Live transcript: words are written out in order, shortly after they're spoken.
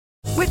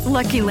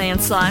Lucky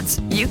Land Slots,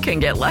 you can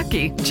get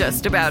lucky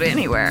just about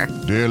anywhere.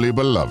 Dearly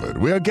beloved,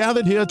 we are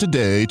gathered here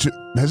today to...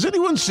 Has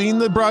anyone seen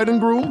the bride and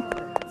groom?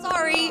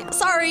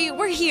 Sorry,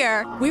 we're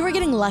here. We were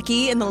getting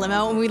lucky in the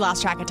limo and we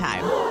lost track of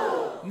time.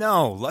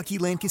 No, Lucky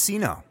Land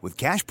Casino, with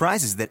cash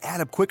prizes that add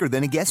up quicker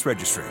than a guest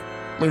registry.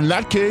 In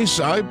that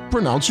case, I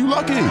pronounce you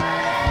lucky.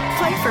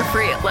 Play for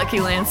free at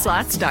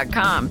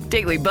LuckyLandSlots.com.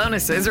 Daily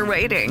bonuses are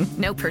waiting.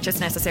 No purchase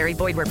necessary.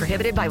 Void where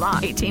prohibited by law.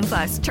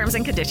 18+. Terms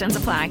and conditions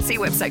apply. See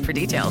website for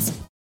details.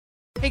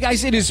 Hey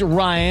guys, it is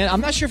Ryan.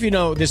 I'm not sure if you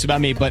know this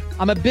about me, but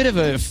I'm a bit of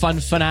a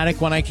fun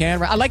fanatic when I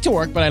can. I like to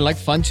work, but I like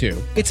fun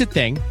too. It's a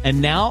thing. And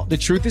now the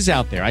truth is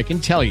out there. I can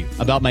tell you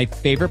about my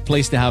favorite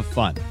place to have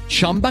fun.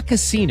 Chumba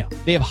Casino.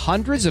 They have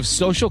hundreds of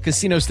social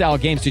casino style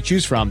games to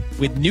choose from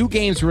with new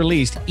games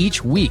released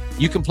each week.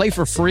 You can play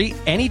for free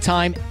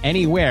anytime,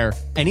 anywhere.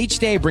 And each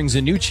day brings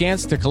a new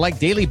chance to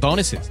collect daily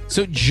bonuses.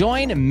 So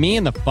join me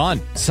in the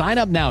fun. Sign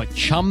up now at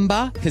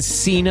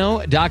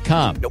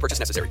ChumbaCasino.com. No purchase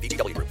necessary.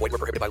 VGW Group. Void where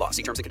prohibited by law.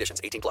 See terms and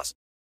conditions. 18+.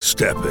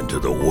 Step into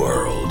the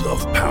world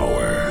of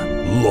power,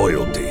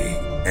 loyalty,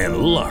 and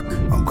luck.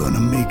 I'm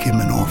gonna make him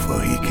an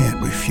offer he can't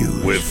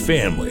refuse. With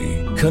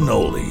family,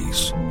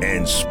 cannolis,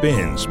 and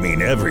spins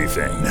mean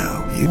everything.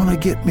 Now, you wanna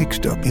get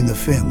mixed up in the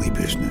family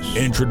business.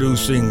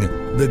 Introducing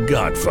The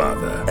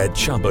Godfather at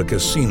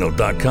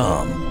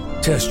ChumbaCasino.com.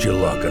 Test your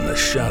luck in the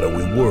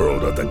shadowy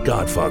world of The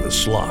Godfather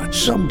slot.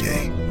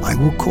 Someday, I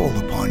will call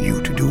upon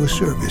you to do a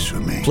service for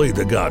me. Play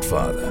The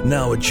Godfather,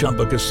 now at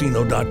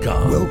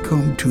ChumbaCasino.com.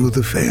 Welcome to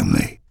the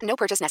family. No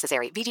purchase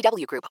necessary.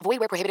 VGW Group. Void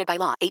where prohibited by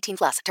law.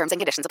 18+. Terms and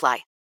conditions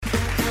apply.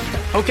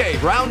 Okay,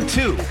 round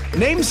two.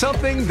 Name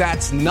something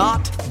that's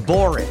not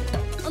boring.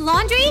 A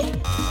laundry?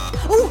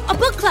 Ooh, a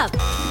book club.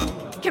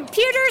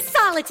 Computer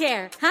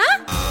solitaire,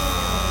 huh?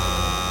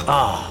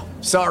 Ah,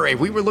 sorry.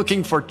 We were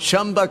looking for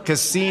Chumba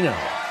Casino.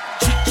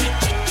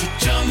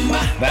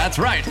 That's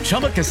right.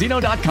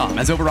 ChumbaCasino.com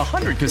has over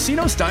 100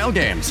 casino-style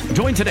games.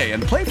 Join today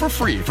and play for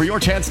free for your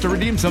chance to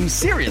redeem some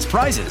serious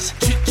prizes.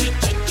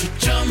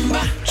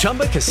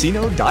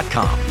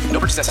 ChumbaCasino.com. No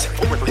purchase necessary.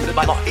 Void where prohibited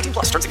by law.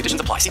 18+. Terms and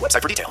conditions apply. See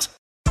website for details.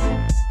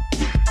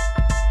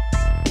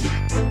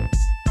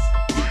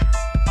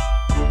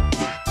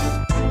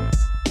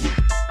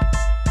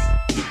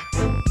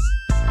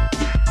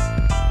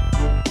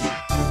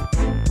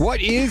 What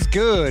is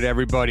good,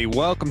 everybody?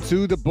 Welcome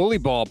to the Bully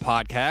Ball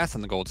Podcast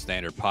on the Gold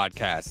Standard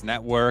Podcast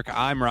Network.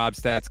 I'm Rob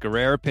Stats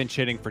Guerrera, pinch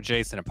hitting for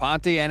Jason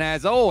Aponte. And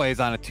as always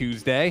on a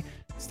Tuesday,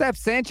 Steph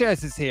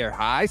Sanchez is here.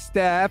 Hi,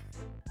 Steph.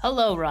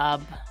 Hello,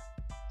 Rob.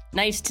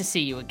 Nice to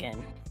see you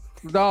again.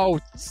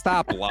 No,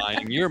 stop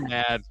lying. You're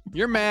mad.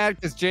 You're mad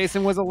because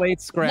Jason was a late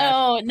scratch.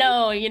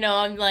 No,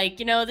 I'm like,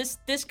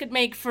 this could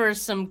make for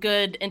some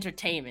good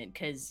entertainment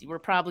because we're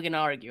probably going to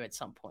argue at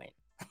some point.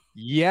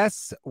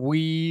 Yes,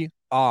 we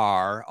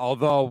are.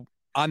 Although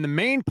on the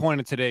main point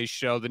of today's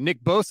show, the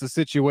Nick Bosa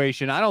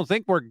situation, I don't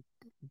think we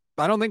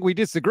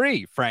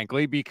disagree,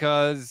 frankly,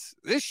 because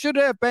this should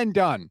have been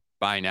done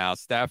by now,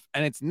 Steph,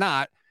 and it's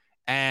not.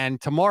 And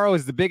tomorrow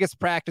is the biggest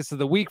practice of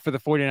the week for the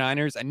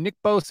 49ers, and Nick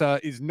Bosa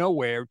is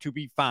nowhere to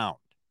be found.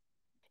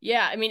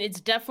 Yeah, I mean, it's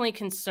definitely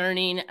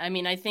concerning. I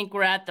mean, I think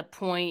we're at the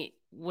point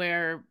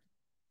where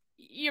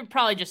you're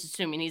probably just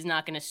assuming he's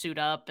not going to suit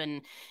up.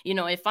 And,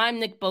 if I'm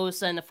Nick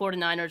Bosa and the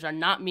 49ers are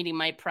not meeting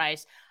my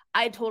price,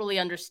 I totally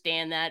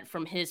understand that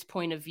from his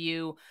point of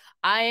view.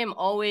 I am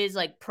always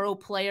like pro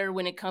player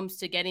when it comes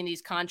to getting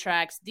these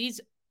contracts.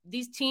 These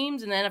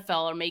teams in the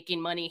NFL are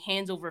making money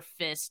hands over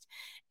fist,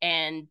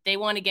 and they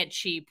want to get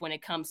cheap when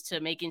it comes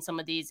to making some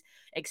of these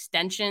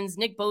extensions.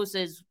 Nick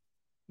Bosa is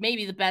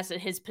maybe the best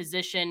at his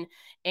position,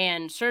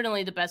 and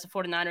certainly the best the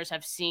 49ers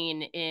have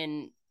seen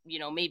in,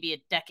 maybe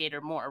a decade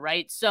or more,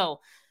 right? So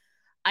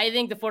I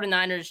think the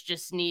 49ers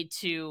just need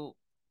to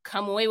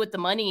come away with the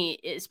money,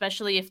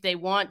 especially if they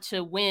want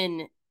to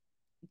win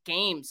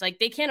games. Like,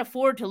 they can't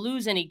afford to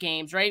lose any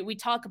games, right? We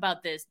talk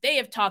about this. They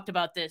have talked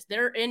about this.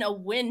 They're in a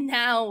win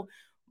now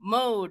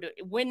mode,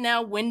 win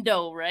now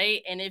window,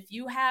 right? And if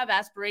you have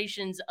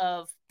aspirations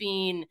of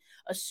being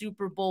a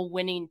Super Bowl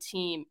winning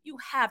team, you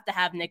have to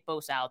have Nick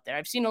Bosa out there.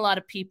 I've seen a lot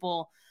of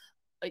people,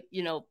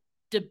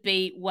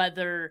 debate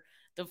whether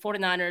the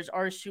 49ers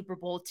are a Super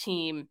Bowl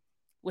team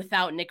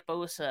without Nick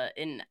Bosa,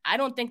 and I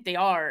don't think they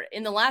are.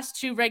 In the last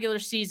two regular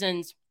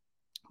seasons,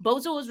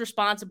 Bosa was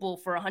responsible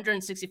for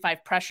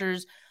 165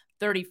 pressures,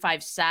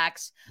 35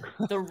 sacks.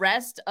 The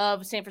rest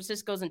of San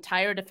Francisco's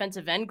entire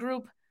defensive end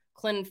group,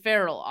 Clinton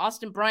Farrell,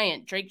 Austin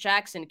Bryant, Drake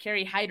Jackson,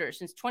 Kerry Hyder,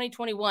 since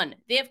 2021,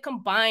 they have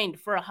combined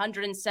for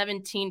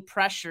 117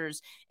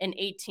 pressures and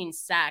 18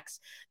 sacks.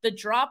 The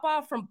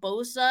drop-off from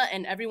Bosa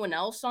and everyone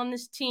else on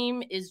this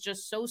team is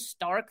just so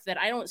stark that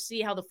I don't see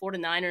how the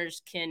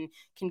 49ers can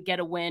get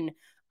a win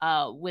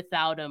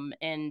without him.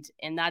 And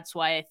that's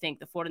why I think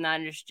the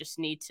 49ers just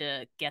need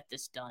to get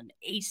this done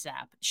ASAP.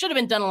 It should have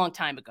been done a long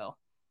time ago.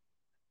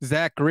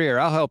 Zach Greer,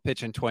 I'll help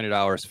pitch in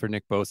 $20 for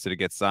Nick Bosa to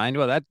get signed.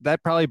 Well,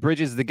 that probably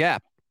bridges the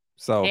gap.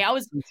 So hey,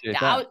 appreciate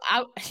that.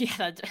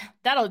 yeah,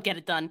 that'll get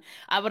it done.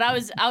 But I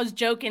was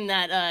joking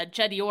that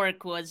Jed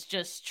York was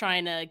just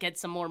trying to get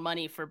some more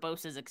money for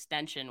Bosa's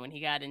extension when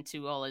he got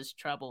into all his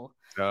trouble.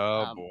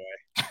 Boy.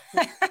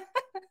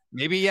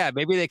 Maybe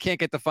they can't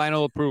get the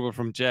final approval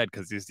from Jed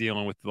because he's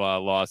dealing with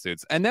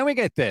lawsuits. And then we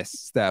get this,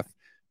 Steph,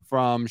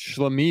 from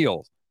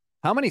Schlemiel.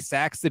 How many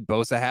sacks did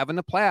Bosa have in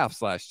the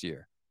playoffs last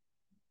year?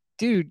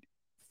 Dude,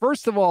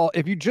 first of all,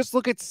 if you just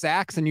look at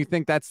sacks and you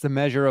think that's the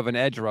measure of an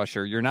edge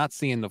rusher, you're not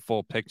seeing the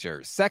full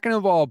picture. Second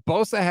of all,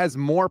 Bosa has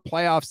more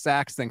playoff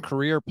sacks than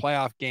career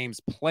playoff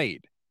games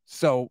played.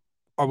 So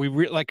are we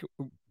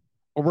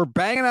we're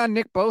banging on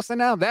Nick Bosa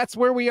now? That's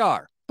where we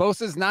are.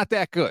 Bosa's not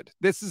that good.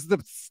 This is the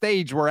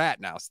stage we're at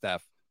now,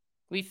 Steph.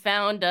 We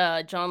found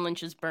John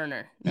Lynch's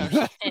burner. No,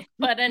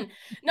 but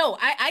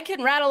I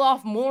can rattle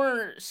off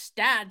more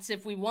stats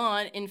if we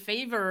want in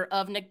favor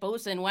of Nick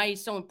Bosa and why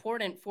he's so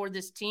important for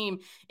this team.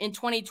 In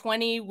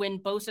 2020, when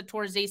Bosa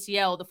tore his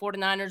ACL, the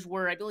 49ers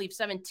were, I believe,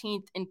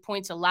 17th in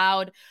points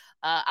allowed.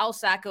 Al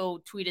Sacco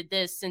tweeted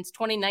this: since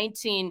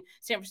 2019,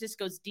 San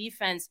Francisco's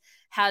defense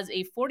has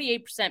a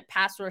 48%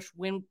 pass rush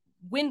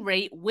win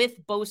rate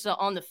with Bosa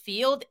on the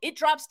field. It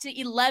drops to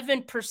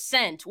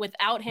 11%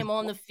 without him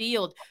on the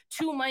field.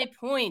 To my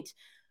point,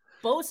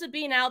 Bosa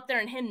being out there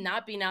and him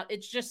not being out,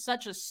 it's just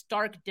such a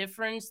stark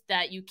difference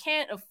that you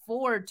can't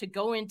afford to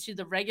go into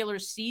the regular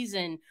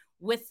season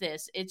with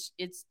this.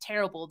 It's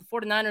terrible. The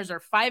 49ers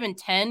are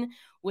 5-10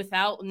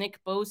 without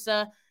Nick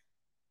Bosa.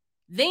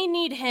 They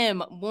need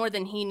him more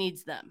than he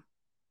needs them.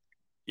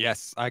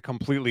 Yes, I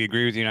completely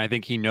agree with you, and I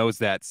think he knows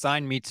that.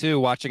 Sign me too,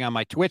 watching on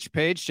my Twitch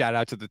page. Shout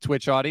out to the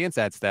Twitch audience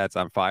at Stats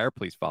on Fire.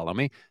 Please follow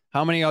me.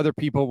 How many other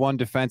people won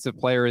Defensive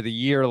Player of the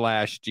Year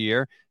last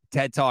year?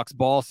 Ted Talks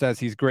Ball says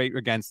he's great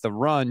against the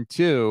run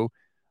too.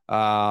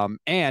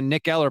 And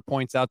Nick Eller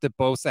points out that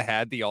Bosa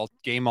had the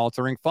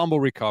game-altering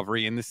fumble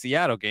recovery in the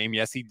Seattle game.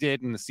 Yes, he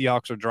did, and the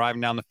Seahawks were driving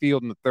down the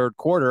field in the third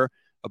quarter,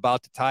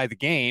 about to tie the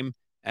game,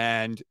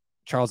 and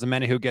Charles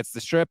Omenihu gets the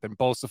strip, and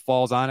Bosa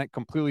falls on it,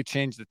 completely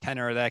changed the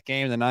tenor of that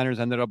game. The Niners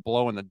ended up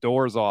blowing the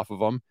doors off of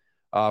them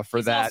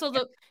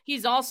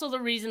He's also the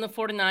reason the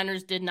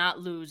 49ers did not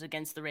lose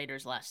against the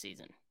Raiders last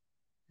season.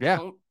 Yeah.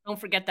 Don't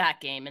forget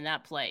that game and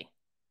that play.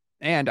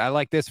 And I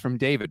like this from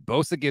David.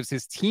 Bosa gives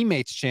his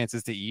teammates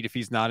chances to eat if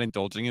he's not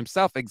indulging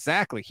himself.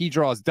 Exactly. He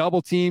draws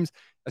double teams,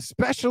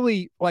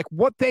 especially like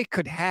what they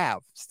could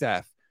have,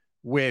 Steph,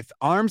 with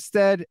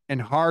Armstead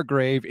and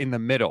Hargrave in the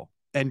middle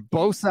and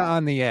Bosa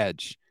on the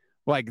edge.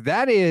 Like,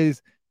 that is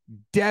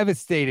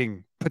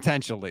devastating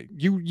potentially.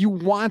 You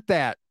want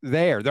that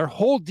there. Their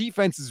whole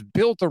defense is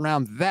built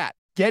around that,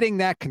 getting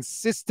that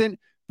consistent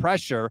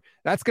pressure.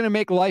 That's going to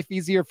make life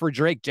easier for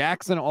Drake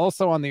Jackson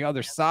also on the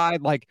other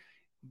side. Like,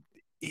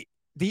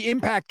 the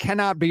impact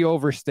cannot be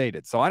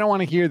overstated. So I don't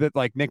want to hear that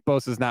like Nick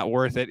Bosa is not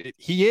worth it.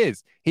 He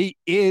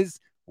is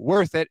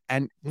worth it.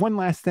 And one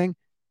last thing,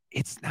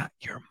 it's not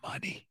your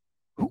money.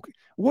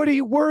 What are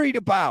you worried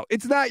about?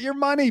 It's not your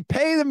money.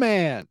 Pay the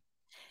man.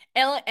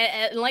 And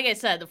like I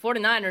said, the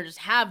 49ers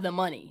have the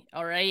money,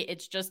 all right?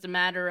 It's just a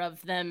matter of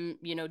them,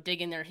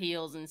 digging their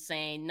heels and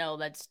saying, no,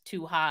 that's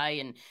too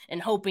high,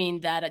 and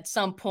hoping that at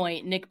some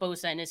point Nick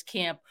Bosa and his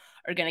camp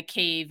are going to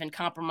cave and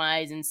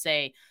compromise and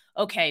say,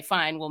 okay,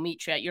 fine, we'll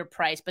meet you at your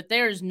price. But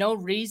there's no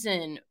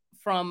reason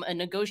from a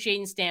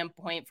negotiating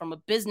standpoint, from a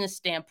business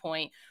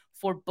standpoint,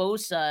 for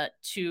Bosa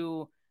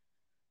to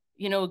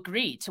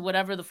agree to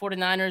whatever the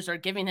 49ers are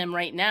giving him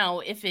right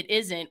now, if it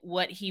isn't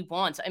what he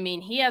wants. I mean,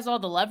 he has all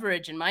the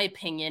leverage, in my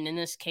opinion, in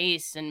this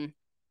case. And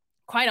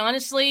quite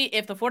honestly,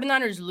 if the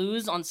 49ers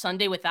lose on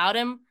Sunday without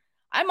him,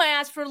 I might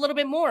ask for a little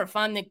bit more if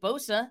I'm Nick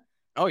Bosa.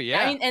 Oh,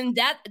 yeah. I mean, and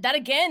that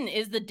again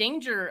is the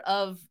danger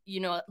of,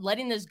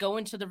 letting this go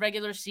into the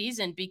regular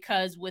season,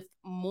 because with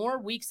more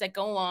weeks that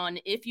go on,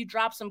 if you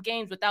drop some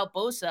games without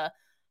Bosa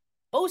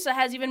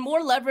has even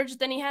more leverage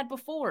than he had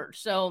before.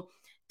 So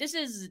this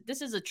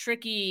is a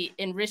tricky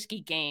and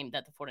risky game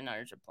that the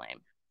 49ers are playing.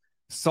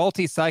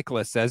 Salty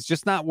Cyclist says,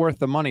 just not worth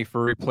the money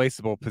for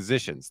replaceable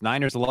positions.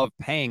 Niners love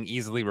paying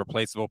easily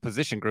replaceable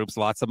position groups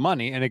lots of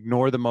money and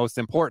ignore the most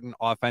important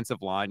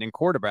offensive line and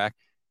quarterback.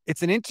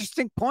 It's an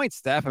interesting point,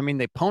 Steph. I mean,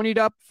 they ponied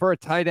up for a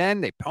tight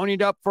end. They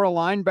ponied up for a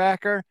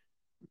linebacker.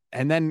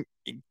 And then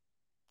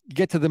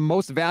get to the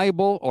most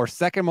valuable or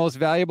second most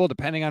valuable,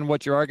 depending on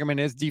what your argument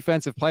is,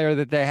 defensive player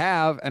that they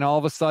have. And all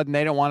of a sudden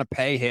they don't want to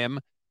pay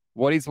him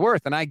what he's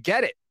worth. And I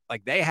get it.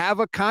 Like, they have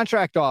a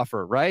contract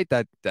offer, right?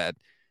 That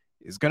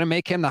is going to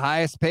make him the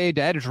highest paid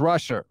edge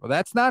rusher. Well,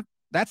 that's not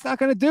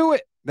going to do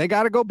it. They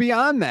got to go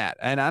beyond that.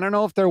 And I don't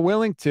know if they're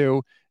willing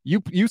to.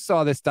 You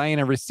saw this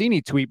Diana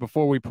Rossini tweet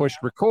before we pushed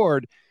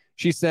record.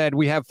 She said,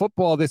 we have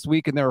football this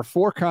week and there are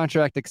 4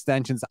 contract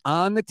extensions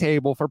on the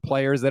table for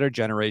players that are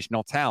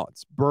generational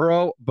talents.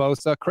 Burrow,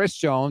 Bosa, Chris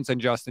Jones,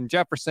 and Justin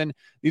Jefferson.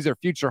 These are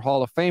future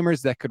Hall of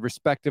Famers that could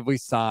respectively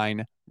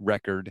sign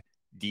record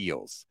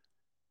deals.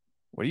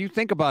 What do you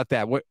think about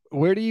that?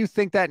 where do you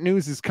think that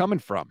news is coming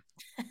from?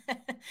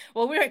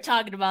 Well, we were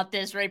talking about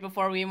this right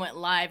before we went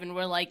live, and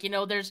we're like,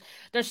 there's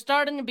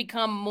starting to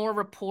become more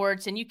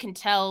reports, and you can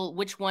tell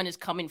which one is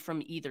coming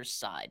from either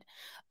side.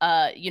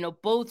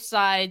 Both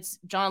sides,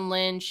 John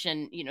Lynch,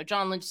 and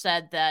John Lynch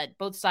said that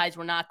both sides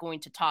were not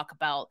going to talk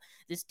about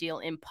this deal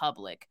in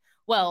public.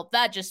 Well,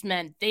 that just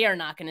meant they are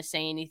not going to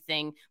say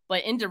anything,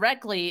 but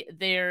indirectly,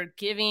 they're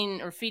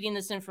giving or feeding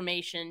this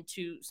information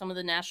to some of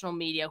the national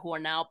media who are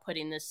now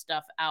putting this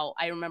stuff out.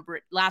 I remember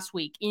it last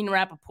week, Ian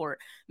Rappaport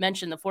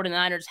mentioned the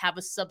 49ers have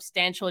a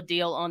substantial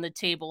deal on the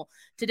table.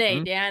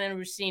 Today, Diana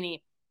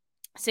Rossini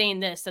saying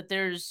this, that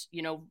there's,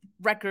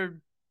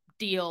 record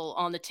deal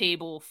on the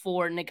table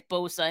for Nick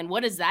Bosa. And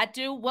what does that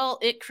do? Well,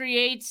 it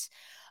creates,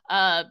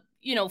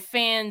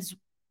 fans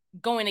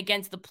going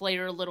against the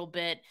player a little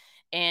bit.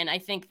 And I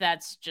think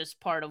that's just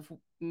part of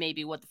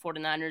maybe what the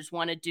 49ers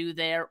want to do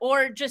there,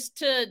 or just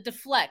to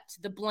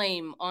deflect the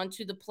blame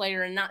onto the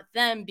player and not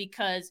them,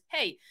 because,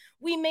 hey,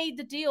 we made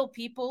the deal,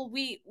 people.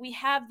 We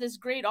have this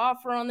great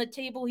offer on the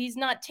table. He's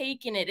not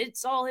taking it.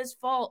 It's all his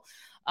fault.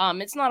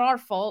 It's not our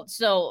fault.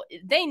 So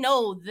they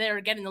know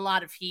they're getting a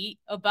lot of heat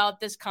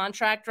about this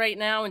contract right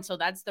now. And so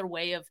that's their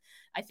way of,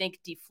 I think,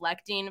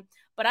 deflecting.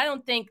 But I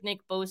don't think Nick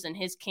Bosa and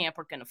his camp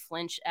are going to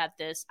flinch at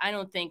this. I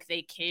don't think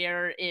they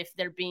care if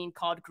they're being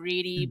called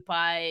greedy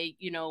by,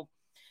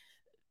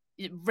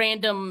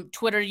 random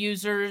Twitter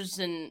users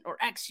or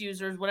X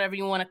users, whatever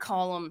you want to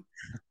call them.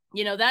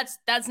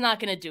 That's not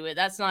going to do it.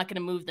 That's not going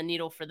to move the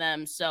needle for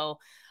them. So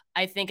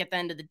I think at the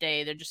end of the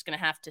day, they're just going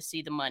to have to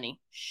see the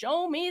money.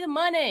 Show me the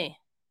money.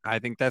 I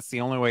think that's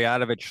the only way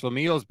out of it.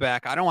 Schlemiel's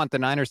back. I don't want the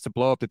Niners to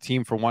blow up the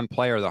team for one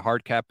player. The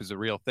hard cap is a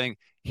real thing.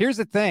 Here's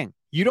the thing.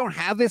 You don't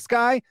have this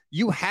guy.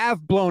 You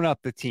have blown up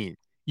the team.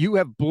 You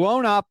have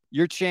blown up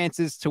your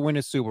chances to win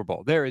a Super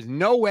Bowl. There is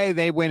no way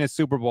they win a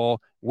Super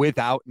Bowl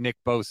without Nick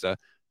Bosa.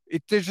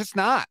 There's just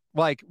not.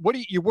 Like, what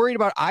are you worried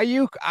about?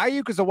 Ayuk?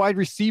 Ayuk is a wide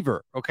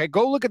receiver. Okay,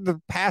 go look at the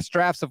past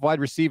drafts of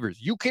wide receivers.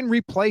 You can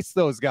replace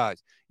those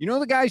guys.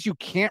 The guys you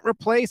can't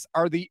replace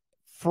are the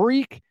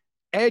freak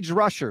edge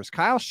rushers.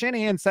 Kyle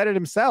Shanahan said it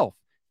himself.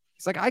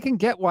 He's like, I can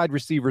get wide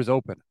receivers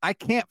open. I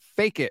can't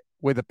fake it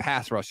with a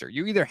pass rusher.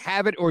 You either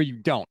have it or you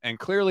don't. And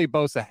clearly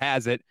Bosa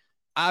has it.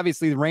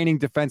 Obviously the reigning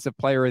defensive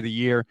player of the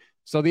year.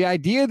 So the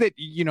idea that,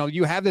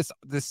 you have this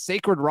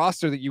sacred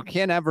roster that you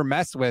can't ever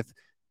mess with,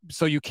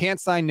 so you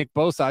can't sign Nick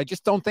Bosa, I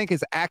just don't think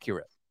is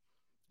accurate.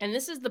 And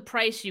this is the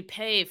price you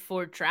pay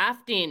for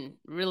drafting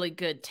really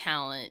good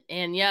talent.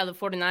 And yeah, the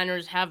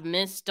 49ers have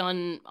missed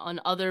on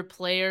other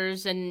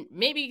players, and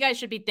maybe you guys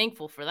should be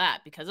thankful for that,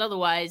 because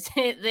otherwise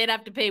they'd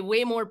have to pay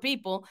way more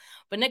people.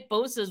 But Nick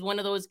Bosa is one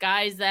of those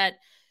guys that,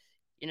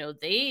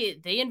 they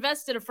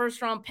invested a first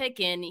round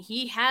pick in.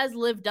 He has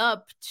lived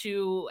up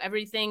to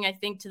everything, I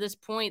think, to this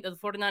point that the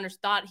 49ers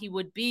thought he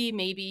would be,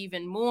 maybe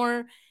even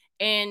more.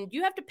 And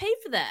you have to pay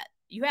for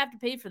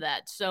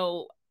that.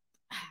 So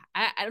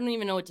I don't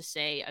even know what to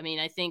say. I mean,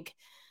 I think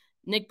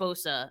Nick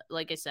Bosa,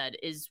 like I said,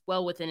 is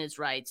well within his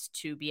rights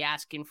to be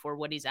asking for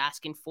what he's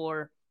asking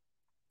for.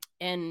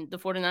 And the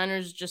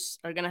 49ers just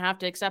are going to have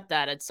to accept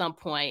that at some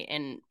point,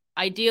 and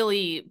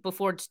ideally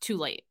before it's too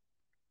late.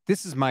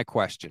 This is my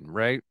question,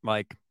 right?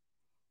 Like,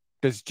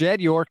 does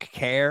Jed York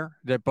care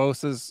that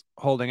Bosa's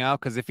holding out?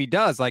 Because if he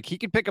does, like, he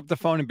could pick up the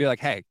phone and be like,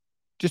 hey,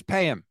 just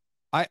pay him.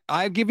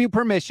 I give you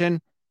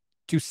permission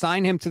to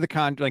sign him to the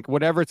contract, like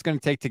whatever it's going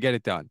to take to get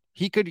it done.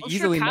 He could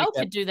easily. Sure, Kyle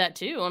could do that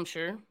too, I'm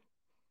sure.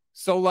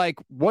 So, like,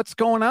 what's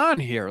going on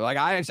here? Like,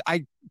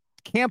 I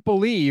can't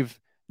believe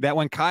that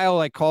when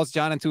Kyle calls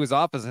John into his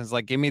office and is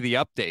like, give me the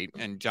update,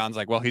 and John's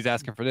like, well, he's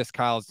asking for this.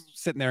 Kyle's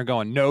sitting there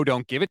going, no,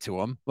 don't give it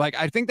to him. Like,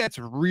 I think that's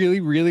really,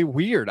 really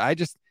weird.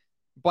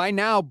 By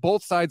now,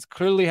 both sides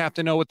clearly have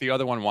to know what the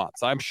other one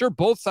wants. I'm sure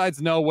both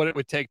sides know what it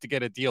would take to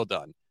get a deal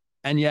done,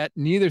 and yet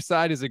neither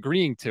side is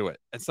agreeing to it.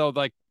 And so,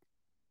 like,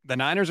 the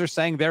Niners are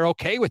saying they're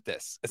okay with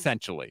this,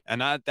 essentially.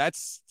 And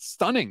that's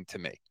stunning to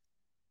me.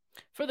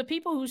 For the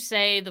people who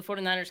say the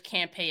 49ers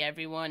can't pay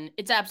everyone,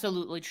 it's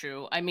absolutely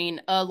true. I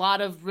mean, a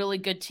lot of really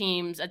good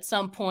teams at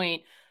some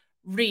point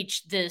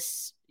reach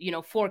this,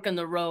 fork in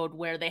the road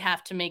where they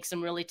have to make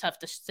some really tough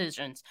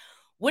decisions.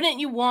 Wouldn't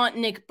you want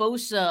Nick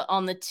Bosa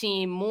on the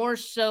team more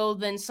so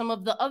than some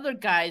of the other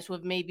guys who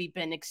have maybe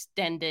been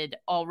extended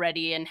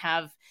already and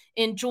have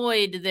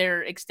enjoyed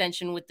their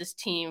extension with this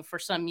team for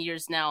some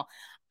years now?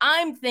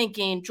 I'm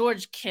thinking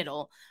George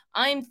Kittle.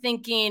 I'm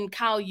thinking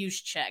Kyle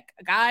Juszczyk,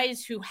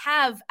 guys who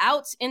have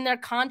outs in their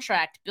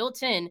contract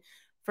built in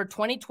for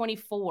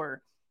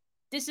 2024.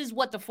 This is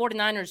what the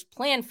 49ers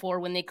plan for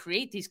when they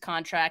create these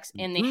contracts,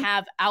 and they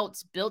have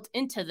outs built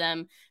into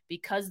them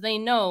because they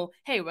know,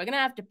 hey, we're going to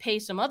have to pay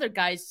some other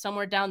guys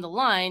somewhere down the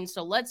line,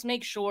 so let's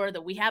make sure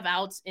that we have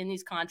outs in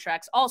these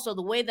contracts. Also,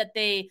 the way that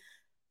they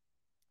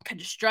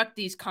construct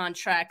these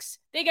contracts,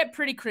 they get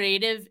pretty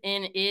creative,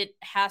 and it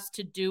has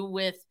to do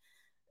with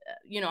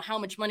how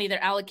much money they're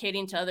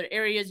allocating to other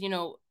areas.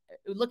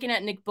 Looking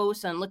at Nick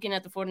Bosa and looking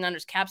at the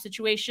 49ers cap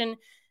situation,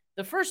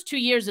 the first 2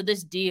 years of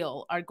this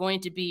deal are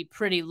going to be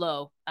pretty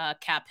low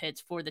cap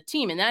hits for the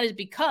team. And that is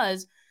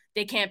because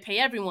they can't pay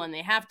everyone.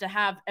 They have to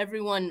have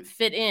everyone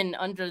fit in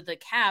under the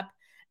cap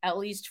at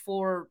least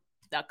for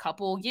a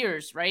couple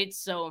years, right?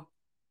 So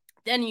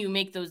then you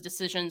make those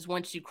decisions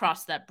once you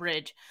cross that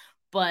bridge.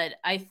 But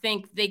I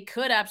think they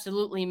could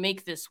absolutely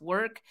make this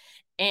work.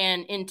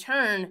 And in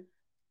turn,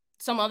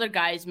 some other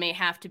guys may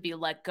have to be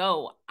let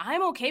go.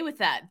 I'm okay with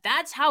that.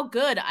 That's how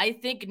good I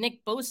think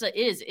Nick Bosa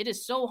is. It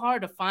is so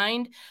hard to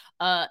find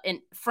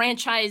an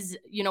franchise,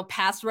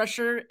 pass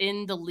rusher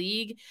in the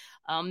league,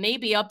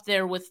 maybe up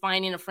there with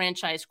finding a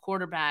franchise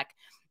quarterback.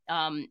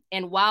 And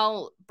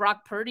while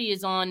Brock Purdy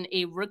is on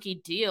a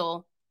rookie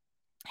deal,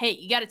 hey,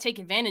 you got to take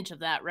advantage of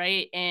that,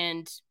 right?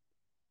 And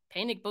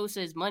pay Nick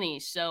Bosa his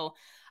money. So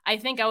I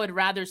think I would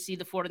rather see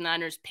the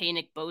 49ers pay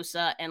Nick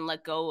Bosa and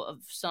let go of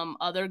some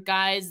other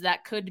guys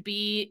that could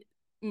be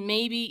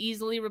maybe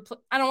easily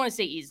I don't want to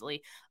say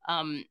easily,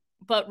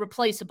 but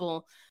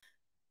replaceable.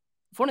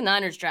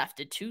 49ers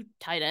drafted 2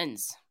 tight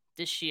ends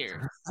this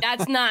year.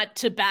 That's not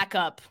to back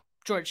up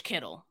George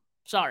Kittle.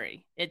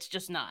 Sorry, it's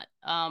just not.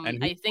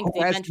 I think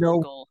the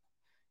eventual goal.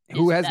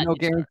 Who has no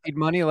guaranteed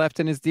money left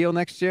in his deal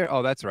next year?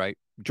 Oh, that's right.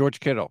 George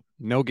Kittle.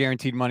 No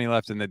guaranteed money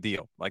left in the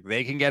deal. Like,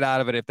 they can get out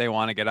of it if they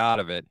want to get out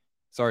of it.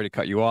 Sorry to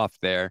cut you off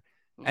there.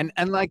 And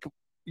like,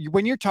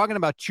 when you're talking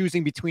about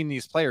choosing between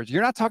these players,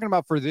 you're not talking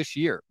about for this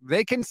year.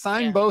 They can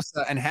sign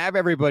Bosa and have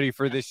everybody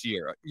for this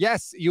year.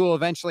 Yes, you will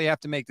eventually have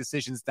to make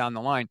decisions down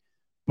the line,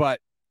 but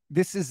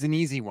this is an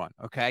easy one,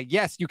 okay?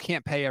 Yes, you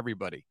can't pay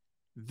everybody.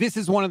 This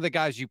is one of the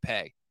guys you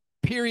pay.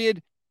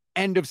 Period.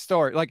 End of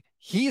story. Like,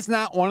 he's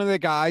not one of the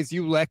guys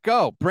you let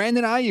go.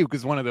 Brandon Ayuk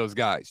is one of those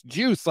guys.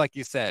 Juice, like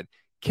you said.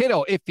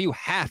 Kittle, if you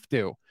have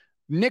to.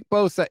 Nick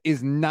Bosa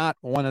is not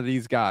one of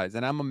these guys.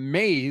 And I'm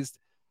amazed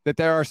that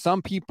there are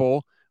some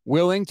people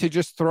willing to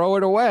just throw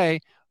it away.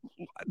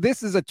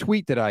 This is a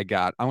tweet that I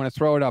got. I want to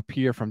throw it up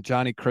here from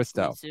Johnny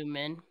Cristo. Zoom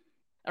in.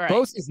 All right.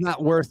 Bosa is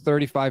not worth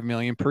 $35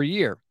 million per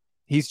year.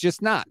 He's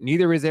just not.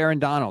 Neither is Aaron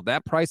Donald.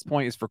 That price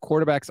point is for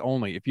quarterbacks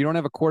only. If you don't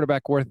have a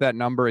quarterback worth that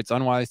number, it's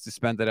unwise to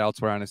spend it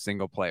elsewhere on a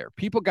single player.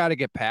 People got to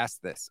get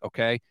past this,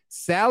 okay?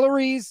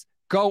 Salaries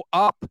go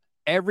up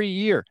every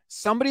year.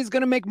 Somebody's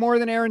going to make more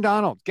than Aaron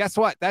Donald. Guess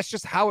what? That's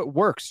just how it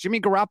works.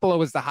 Jimmy Garoppolo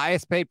was the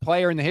highest paid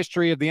player in the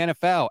history of the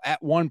NFL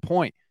at one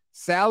point.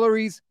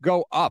 Salaries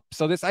go up.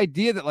 So this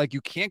idea that, like,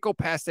 you can't go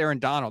past Aaron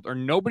Donald or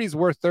nobody's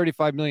worth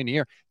 $35 million a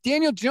year.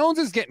 Daniel Jones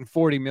is getting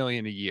 $40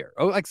 million a year.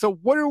 Oh, like, so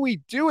what are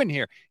we doing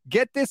here?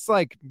 Get this,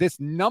 like, this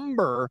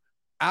number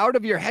out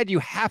of your head. You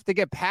have to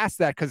get past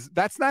that, because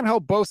that's not how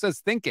Bosa's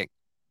thinking.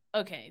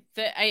 Okay.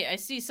 I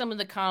see some of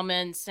the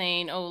comments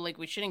saying, oh, like,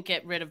 we shouldn't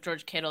get rid of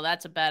George Kittle.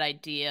 That's a bad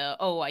idea.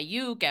 Oh,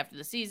 Ayuk, after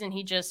the season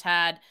he just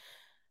had.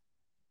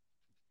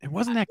 It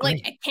wasn't that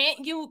great. Like,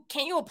 can't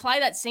you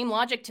apply that same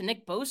logic to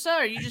Nick Bosa?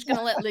 Or are you just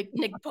gonna let, like,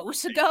 Nick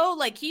Bosa go?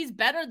 Like, he's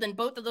better than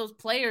both of those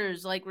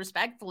players, like,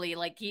 respectfully.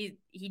 Like, he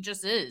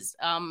just is.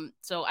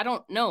 So I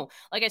don't know.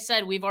 Like I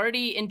said, we've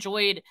already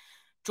enjoyed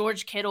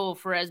George Kittle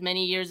for as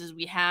many years as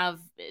we have,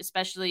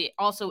 especially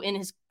also in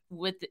his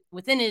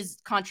within his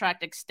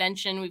contract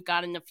extension. We've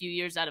gotten a few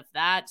years out of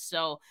that.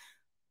 So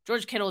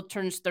George Kittle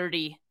turns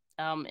 30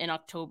 in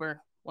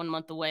October, 1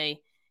 month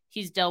away.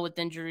 He's dealt with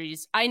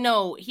injuries. I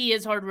know he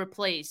is hard to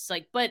replace,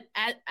 like, but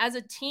as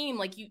a team,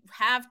 like, you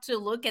have to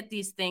look at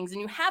these things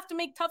and you have to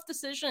make tough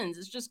decisions.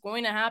 It's just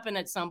going to happen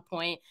at some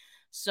point.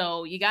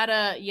 So you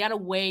gotta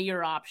weigh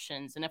your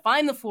options. And if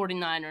I'm the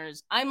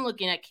 49ers, I'm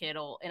looking at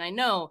Kittle, and I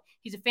know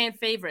he's a fan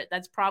favorite.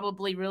 That's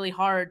probably really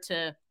hard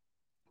to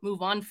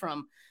move on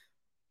from.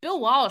 Bill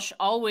Walsh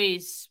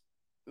always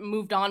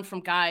moved on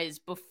from guys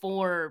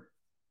before,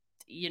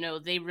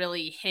 they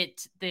really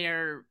hit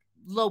their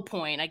low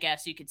point, I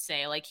guess you could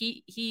say. Like,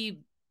 he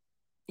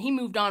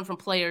moved on from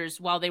players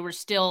while they were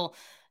still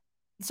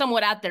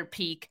somewhat at their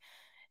peak.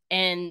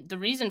 And the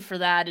reason for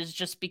that is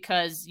just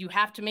because you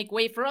have to make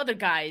way for other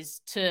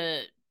guys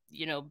to,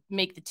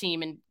 make the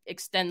team and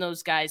extend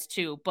those guys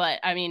too. But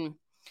I mean,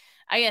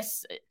 I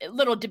guess a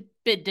little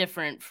bit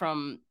different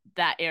from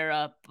that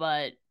era,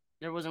 but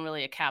there wasn't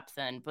really a cap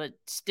then. But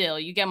still,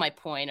 you get my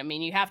point. I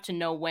mean, you have to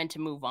know when to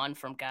move on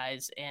from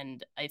guys.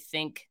 And I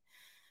think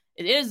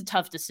it is a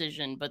tough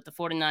decision, but the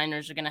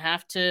 49ers are going to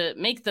have to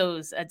make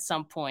those at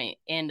some point.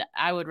 And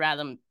I would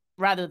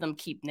rather them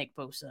keep Nick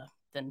Bosa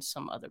than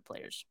some other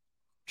players.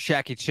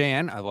 Shacky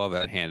Chan, I love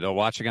that handle.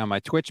 Watching on my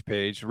Twitch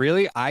page.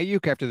 Really?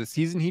 Ayuk, after the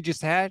season he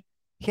just had,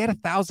 he had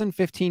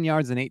 1,015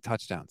 yards and 8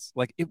 touchdowns.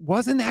 Like, it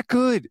wasn't that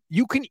good.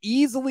 You can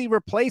easily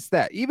replace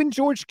that. Even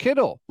George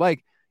Kittle.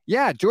 Like,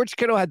 yeah, George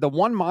Kittle had the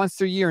one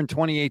monster year in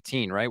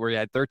 2018, right, where he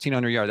had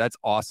 1,300 yards. That's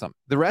awesome.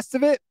 The rest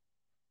of it,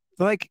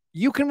 like,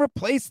 you can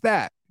replace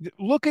that.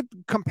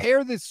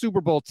 Compare the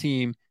Super Bowl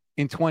team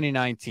in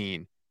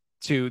 2019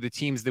 to the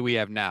teams that we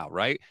have now,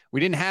 right? We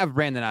didn't have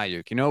Brandon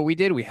Ayuk. You know what we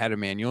did? We had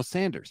Emmanuel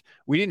Sanders.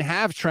 We didn't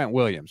have Trent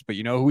Williams, but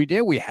you know who we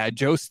did? We had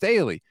Joe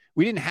Staley.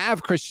 We didn't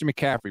have Christian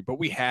McCaffrey, but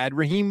we had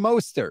Raheem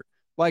Mostert.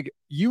 Like,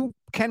 you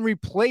can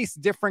replace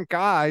different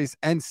guys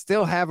and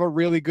still have a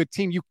really good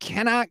team. You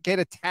cannot get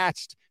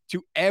attached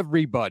to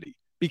everybody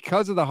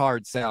because of the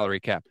hard salary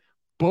cap.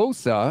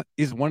 Bosa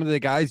is one of the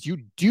guys you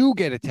do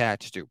get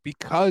attached to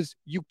because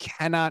you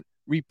cannot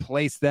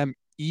replace them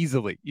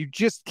easily. You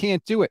just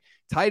can't do it.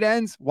 Tight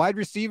ends, wide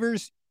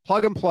receivers,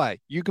 plug and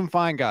play. You can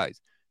find guys.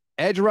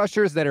 Edge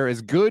rushers that are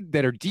as good,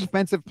 that are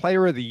defensive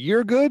player of the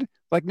year good,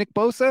 like Nick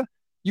Bosa,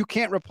 you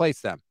can't replace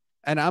them.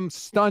 And I'm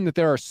stunned that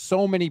there are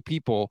so many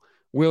people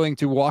willing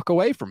to walk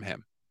away from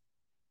him.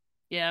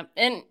 Yeah.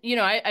 And,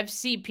 I've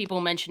seen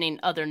people mentioning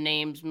other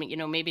names,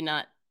 maybe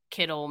not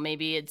Kittle,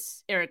 maybe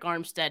it's Eric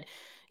Armstead.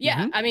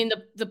 Yeah. I mean,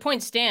 the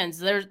point stands.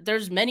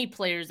 There's many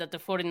players that the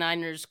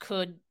 49ers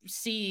could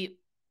see,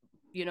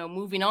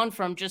 moving on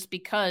from just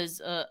because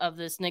of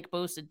this Nick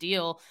Bosa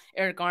deal.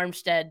 Eric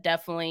Armstead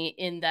definitely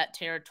in that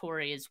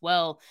territory as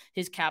well.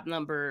 His cap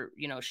number,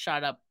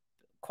 shot up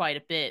quite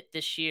a bit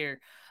this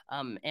year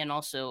and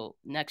also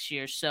next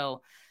year.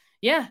 So,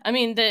 yeah, I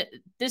mean,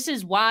 this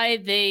is why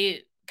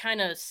they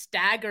kind of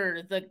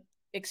stagger the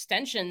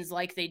extensions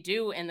like they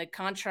do, and the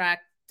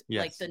contract,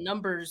 like the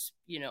numbers,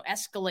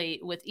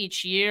 escalate with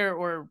each year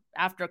or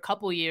after a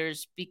couple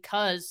years,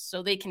 because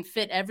so they can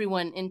fit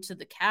everyone into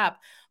the cap.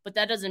 But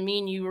that doesn't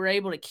mean you were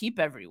able to keep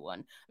everyone.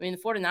 I mean, the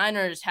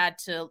 49ers had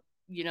to,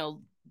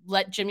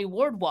 let Jimmy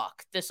Ward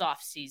walk this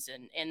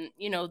offseason, and,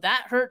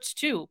 that hurts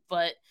too.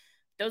 But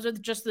those are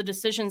just the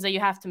decisions that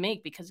you have to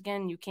make because,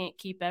 again, you can't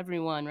keep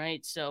everyone,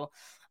 right? So,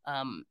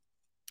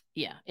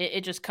 yeah,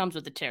 it just comes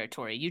with the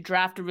territory. You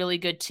draft a really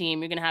good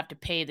team, you're going to have to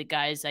pay the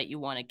guys that you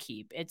want to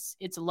keep.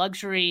 It's a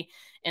luxury,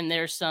 and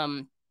there's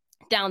some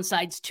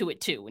downsides to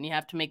it too when you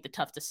have to make the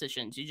tough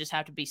decisions. You just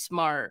have to be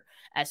smart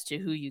as to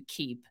who you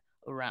keep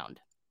around.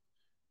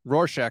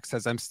 Rorschach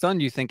says, I'm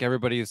stunned you think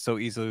everybody is so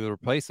easily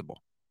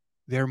replaceable.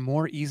 They're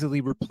more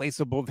easily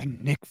replaceable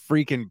than Nick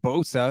freaking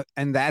Bosa,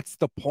 and that's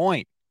the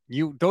point.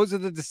 Those are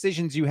the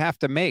decisions you have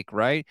to make,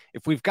 right?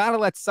 If we've got to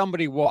let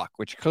somebody walk,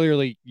 which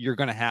clearly you're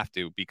going to have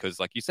to, because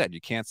like you said, you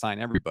can't sign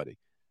everybody.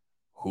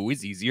 Who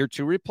is easier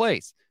to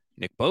replace?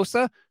 Nick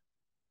Bosa,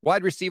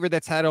 wide receiver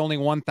that's had only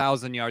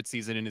 1,000-yard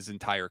season in his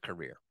entire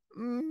career.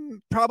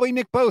 Probably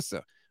Nick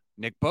Bosa.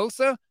 Nick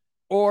Bosa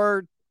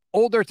or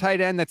older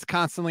tight end that's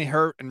constantly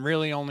hurt and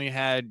really only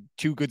had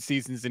 2 good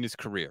seasons in his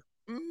career.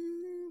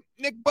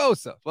 Nick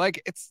Bosa.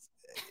 Like,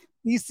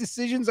 these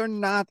decisions are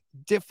not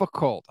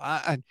difficult.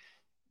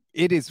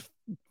 It is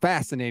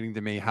fascinating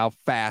to me how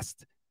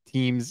fast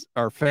teams,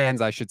 or fans,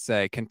 I should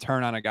say, can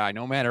turn on a guy,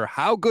 no matter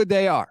how good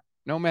they are.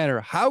 No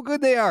matter how good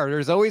they are,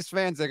 there's always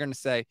fans that are going to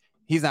say,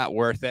 he's not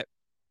worth it.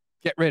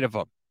 Get rid of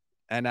him.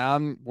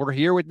 And we're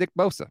here with Nick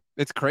Bosa.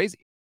 It's crazy.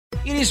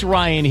 It is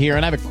Ryan here,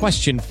 and I have a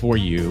question for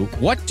you.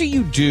 What do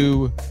you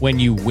do when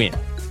you win?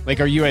 Like,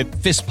 are you a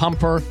fist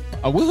pumper,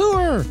 a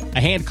woohooer, a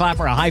hand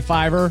clapper, a high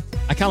fiver?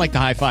 I kind of like the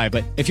high five,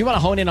 but if you want to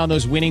hone in on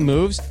those winning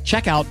moves,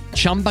 check out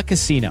Chumba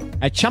Casino.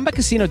 At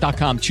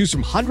ChumbaCasino.com, choose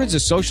from hundreds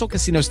of social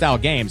casino-style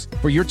games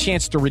for your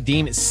chance to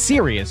redeem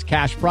serious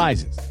cash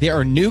prizes. There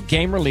are new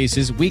game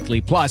releases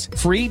weekly, plus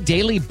free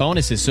daily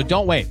bonuses. So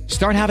don't wait.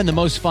 Start having the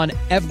most fun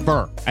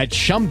ever at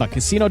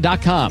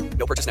ChumbaCasino.com.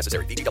 No purchase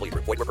necessary. VGW.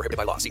 Void where prohibited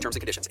by law. See terms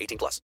and conditions.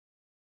 18+.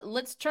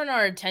 Let's turn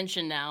our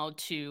attention now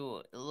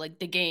to like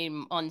the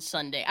game on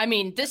Sunday. I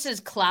mean, this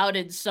has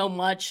clouded so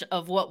much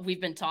of what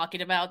we've been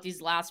talking about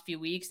these last few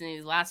weeks and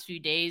these last few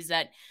days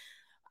that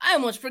I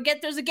almost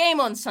forget there's a game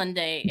on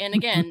Sunday. And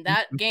again,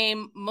 that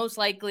game most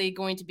likely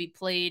going to be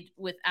played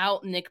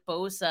without Nick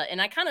Bosa.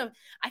 And I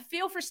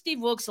feel for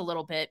Steve Wilkes a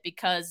little bit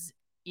because,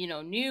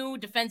 new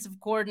defensive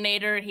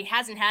coordinator, he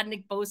hasn't had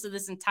Nick Bosa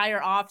this entire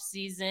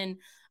offseason.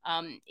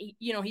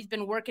 He's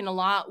been working a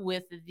lot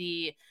with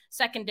the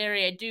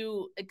secondary. I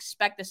do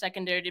expect the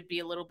secondary to be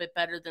a little bit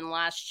better than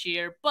last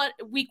year, but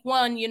week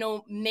 1,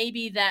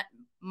 maybe that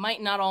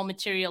might not all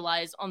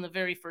materialize on the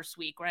very first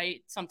week,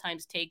 right?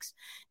 Sometimes takes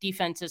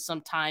defenses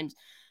some time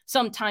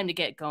to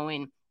get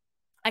going.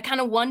 I kind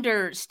of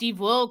wonder, Steve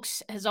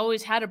Wilkes has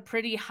always had a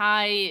pretty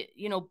high,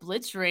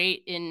 blitz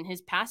rate in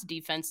his past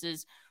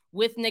defenses.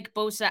 With Nick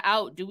Bosa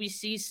out, do we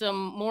see some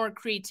more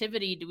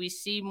creativity? Do we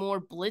see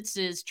more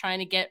blitzes trying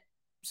to get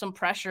some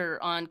pressure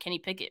on Kenny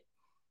Pickett?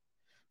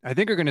 I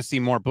think you're going to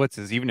see more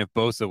blitzes, even if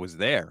Bosa was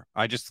there.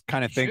 I just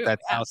kind of think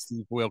that's how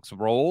Steve Wilkes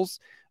rolls.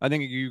 I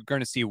think you're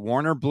going to see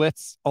Warner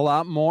blitz a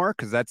lot more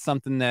because that's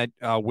something that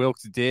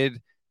Wilkes did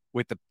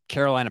with the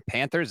Carolina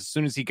Panthers. As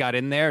soon as he got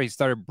in there, he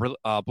started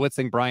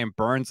blitzing Brian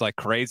Burns like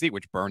crazy,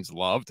 which Burns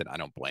loved, and I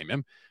don't blame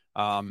him.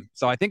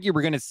 So I think you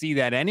were going to see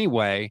that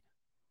anyway.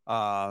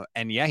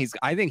 And yeah,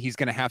 I think he's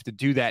going to have to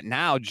do that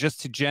now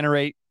just to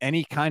generate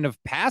any kind of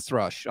pass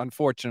rush,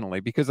 unfortunately,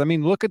 because I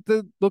mean, look at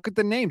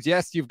the names.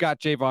 Yes, you've got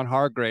Javon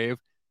Hargrave.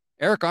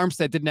 Eric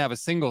Armstead didn't have a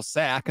single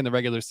sack in the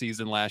regular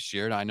season last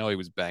year, and I know he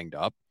was banged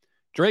up.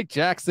 Drake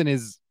Jackson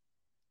is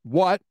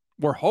what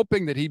we're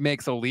hoping that he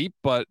makes a leap,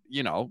 but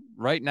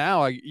right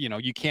now,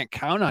 you can't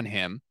count on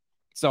him.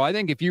 So I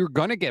think if you're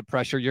going to get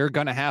pressure, you're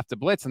going to have to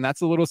blitz, and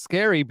that's a little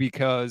scary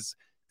because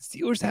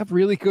Steelers have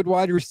really good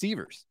wide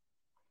receivers.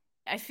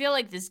 I feel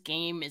like this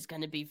game is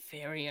going to be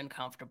very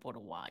uncomfortable to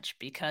watch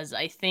because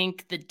I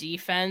think the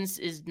defense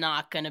is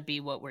not going to be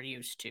what we're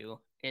used to.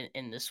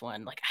 in this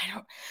one. Like,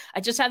 I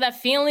just have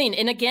that feeling.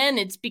 And again,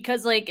 it's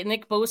because like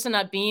Nick Bosa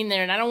not being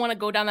there, and I don't want to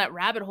go down that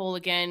rabbit hole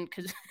again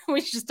because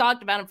we just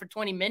talked about him for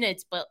 20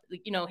 minutes, but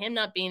him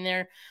not being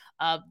there,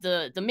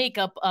 the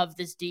makeup of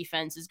this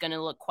defense is going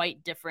to look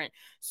quite different.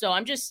 So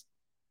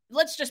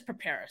let's just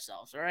prepare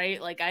ourselves. All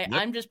right. Like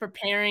I'm just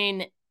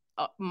preparing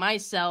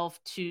myself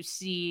to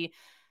see,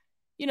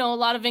 a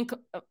lot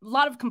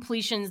of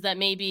completions that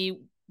maybe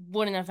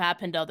wouldn't have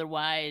happened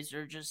otherwise,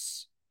 or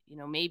just,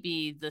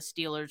 maybe the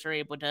Steelers are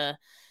able to,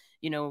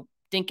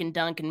 dink and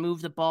dunk and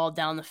move the ball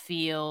down the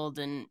field.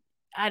 And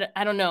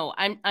I don't know.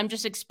 I'm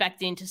just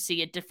expecting to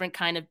see a different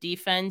kind of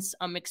defense.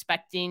 I'm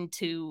expecting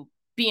to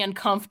be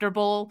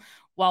uncomfortable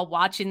while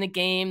watching the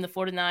game. The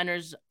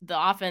 49ers,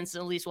 the offense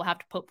at least will have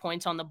to put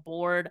points on the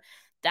board.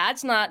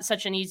 That's not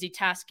such an easy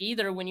task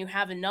either when you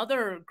have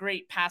another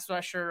great pass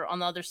rusher on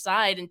the other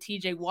side and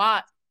TJ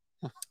Watt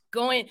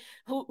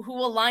who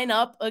will line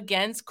up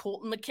against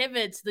Colton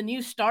McKivitz, the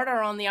new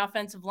starter on the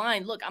offensive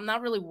line. Look, I'm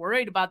not really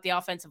worried about the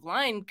offensive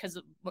line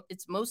because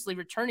it's mostly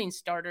returning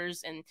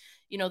starters, and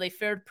they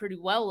fared pretty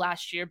well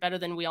last year, better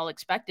than we all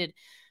expected.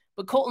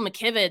 But Colton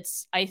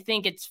McKivitz, I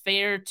think it's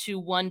fair to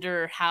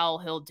wonder how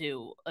he'll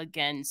do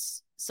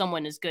against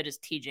someone as good as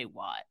TJ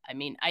Watt. I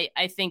mean,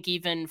 I think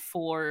even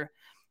for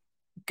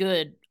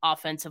good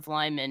offensive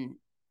linemen,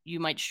 you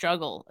might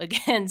struggle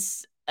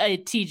against a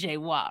TJ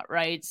Watt,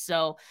 right?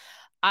 So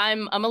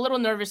I'm a little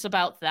nervous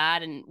about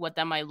that and what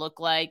that might look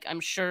like. I'm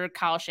sure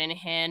Kyle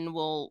Shanahan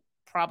will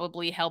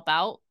probably help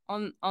out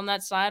on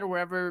that side or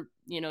wherever,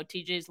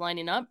 TJ's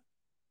lining up.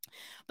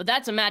 But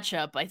that's a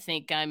matchup I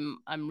think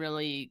I'm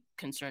really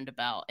concerned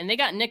about. And they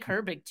got Nick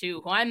Herbig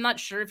too, who I'm not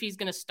sure if he's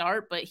going to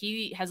start, but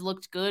he has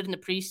looked good in the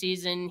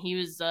preseason. He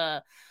was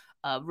a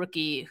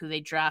rookie who they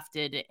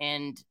drafted,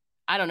 and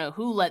I don't know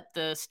who let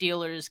the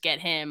Steelers get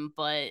him,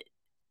 but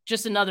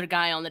just another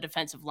guy on the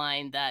defensive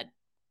line that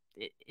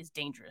is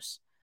dangerous.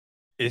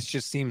 It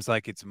just seems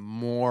like it's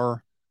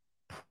more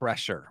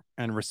pressure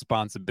and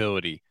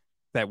responsibility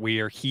that we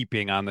are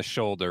heaping on the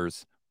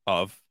shoulders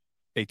of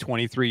a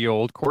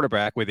 23-year-old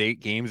quarterback with 8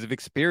 games of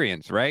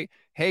experience, right?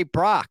 Hey,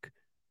 Brock,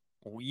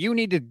 you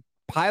need to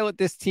pilot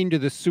this team to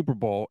the Super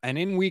Bowl. And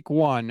in week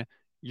 1,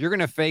 you're going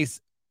to face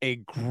a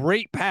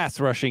great pass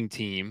rushing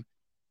team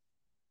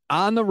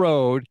on the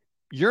road.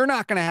 You're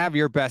not going to have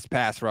your best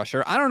pass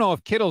rusher. I don't know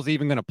if Kittle's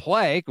even going to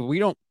play. We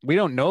don't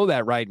know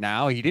that right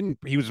now.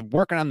 He was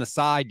working on the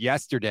side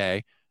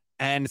yesterday,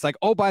 and it's like,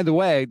 oh, by the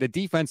way, the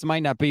defense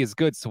might not be as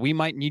good, so we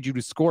might need you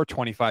to score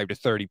 25 to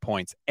 30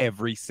 points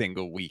every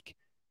single week.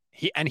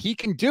 He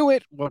can do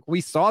it. Look, we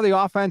saw the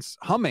offense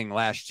humming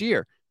last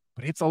year,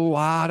 but it's a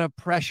lot of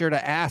pressure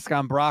to ask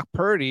on Brock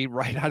Purdy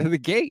right out of the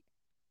gate.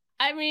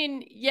 I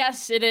mean,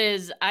 yes, it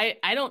is. I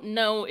don't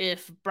know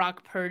if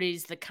Brock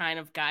Purdy's the kind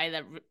of guy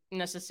that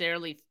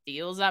necessarily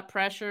feels that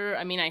pressure.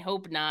 I mean, I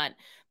hope not.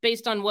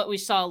 Based on what we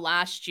saw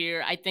last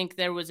year, I think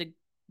there was a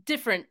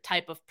different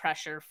type of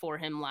pressure for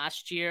him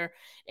last year.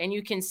 And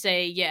you can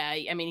say, yeah,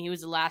 I mean, he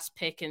was the last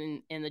pick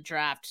in the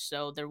draft,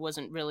 so there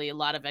wasn't really a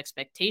lot of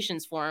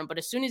expectations for him. But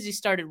as soon as he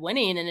started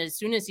winning and as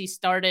soon as he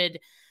started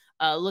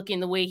looking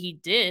the way he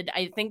did,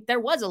 I think there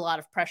was a lot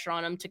of pressure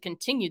on him to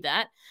continue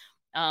that.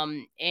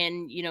 And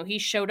he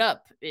showed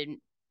up in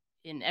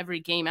every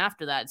game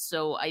after that.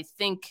 So I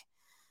think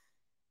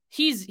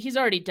he's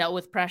already dealt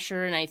with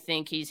pressure, and I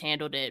think he's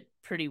handled it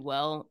pretty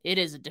well. It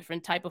is a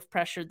different type of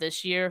pressure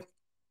this year,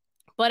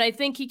 but I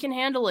think he can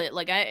handle it.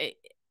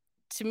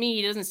 To me,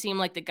 he doesn't seem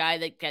like the guy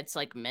that gets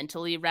like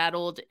mentally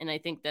rattled. And I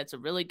think that's a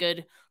really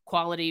good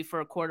quality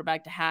for a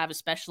quarterback to have,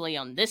 especially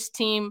on this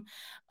team.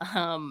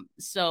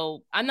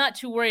 So I'm not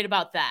too worried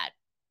about that,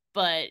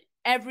 but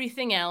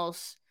everything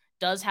else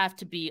does have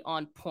to be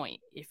on point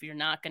if you're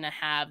not going to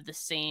have the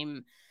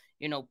same,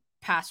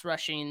 pass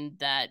rushing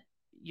that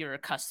you're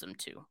accustomed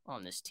to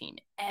on this team.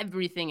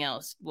 Everything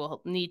else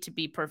will need to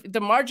be perfect.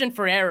 The margin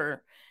for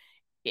error,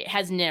 it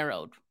has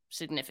narrowed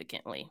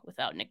significantly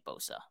without Nick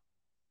Bosa.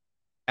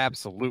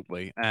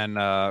 Absolutely. And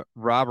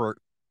Robert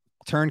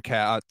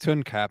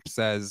Tuncap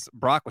says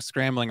Brock was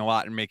scrambling a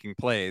lot and making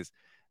plays.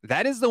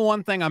 That is the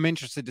one thing I'm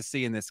interested to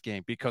see in this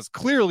game, because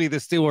clearly the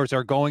Steelers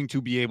are going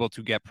to be able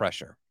to get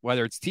pressure,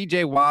 whether it's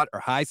TJ Watt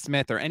or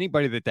Highsmith or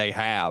anybody that they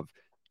have.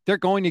 They're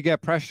going to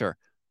get pressure.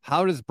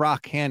 How does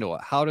Brock handle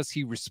it? How does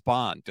he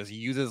respond? Does he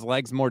use his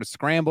legs more to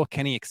scramble?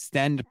 Can he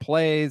extend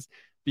plays?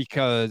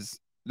 Because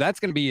that's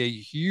going to be a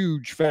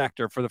huge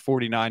factor for the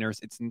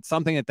 49ers. It's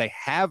something that they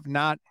have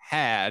not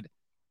had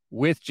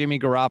with Jimmy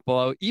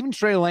Garoppolo. Even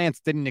Trey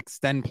Lance didn't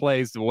extend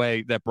plays the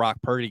way that Brock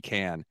Purdy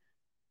can.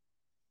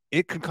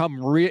 It could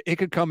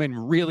come in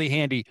really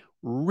handy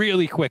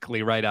really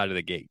quickly right out of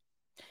the gate.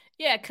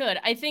 Yeah, it could.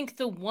 I think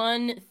the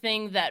one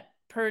thing that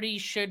Purdy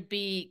should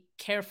be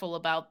careful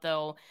about,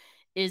 though,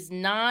 is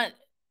not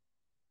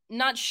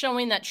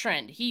showing that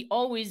trend. He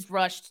always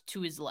rushed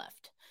to his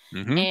left.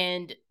 Mm-hmm.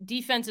 And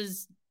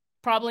defenses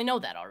probably know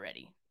that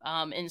already.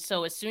 And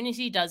so as soon as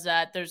he does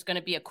that, there's going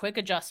to be a quick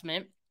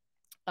adjustment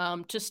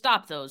to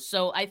stop those.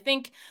 So I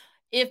think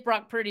if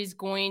Brock Purdy's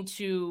going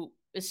to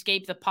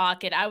escape the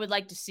pocket. I would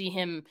like to see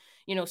him,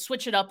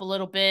 switch it up a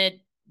little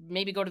bit,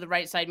 maybe go to the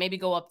right side, maybe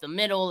go up the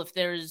middle if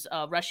there's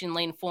a rushing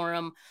lane for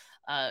him.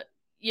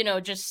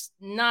 Just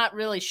not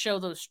really show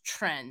those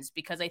trends,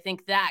 because I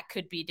think that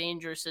could be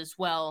dangerous as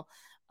well.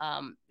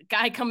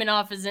 Guy coming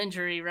off his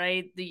injury,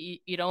 right?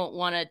 You don't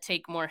want to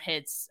take more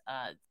hits,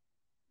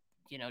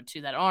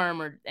 to that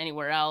arm or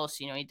anywhere else.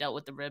 He dealt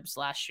with the ribs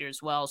last year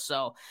as well.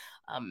 So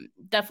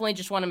definitely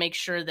just want to make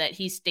sure that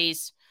he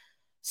stays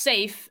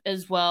safe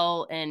as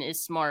well and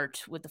is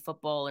smart with the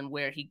football and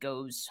where he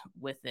goes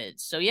with it.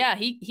 So yeah,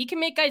 he can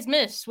make guys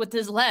miss with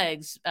his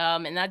legs.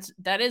 And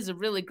that is a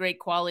really great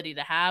quality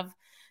to have.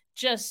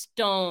 Just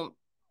don't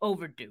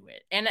overdo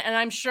it. And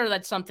I'm sure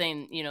that's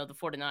something, the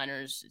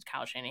 49ers,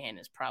 Kyle Shanahan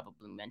has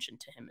probably mentioned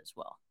to him as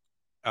well.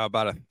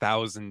 About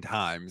 1,000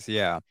 times.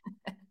 Yeah.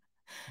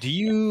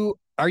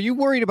 Are you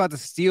worried about the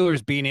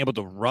Steelers being able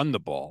to run the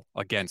ball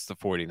against the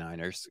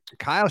 49ers?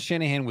 Kyle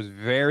Shanahan was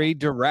very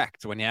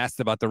direct when he asked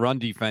about the run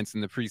defense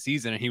in the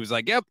preseason, and he was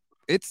like, yep,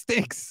 it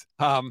stinks.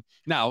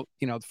 Now,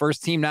 the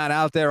first team not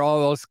out there,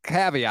 all those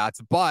caveats,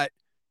 but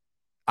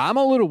I'm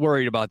a little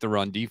worried about the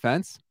run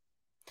defense.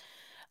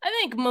 I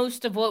think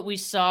most of what we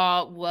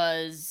saw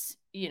was,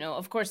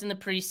 of course, in the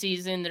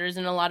preseason, there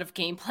isn't a lot of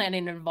game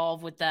planning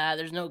involved with that.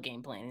 There's no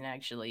game planning,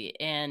 actually.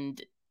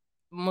 And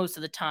most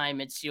of the time,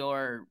 it's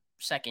your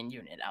second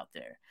unit out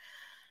there.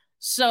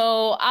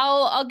 So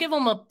I'll give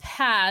them a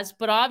pass,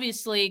 but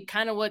obviously,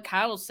 kind of what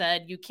Kyle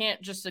said, you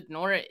can't just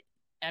ignore it.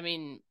 I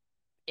mean,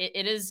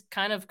 it is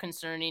kind of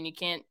concerning. You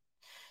can't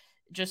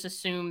just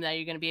assume that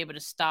you're going to be able to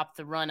stop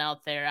the run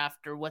out there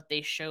after what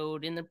they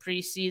showed in the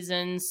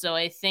preseason. So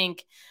I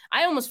think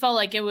I almost felt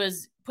like it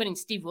was putting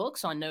Steve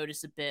Wilkes on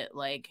notice a bit.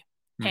 Like,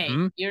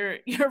 hey, your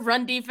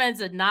run defense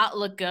did not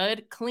look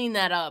good. Clean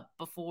that up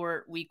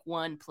before week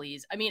 1,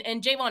 please. I mean,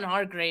 and Javon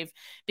Hargrave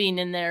being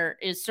in there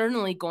is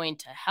certainly going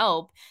to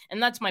help.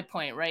 And that's my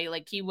point, right?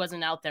 Like, he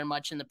wasn't out there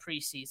much in the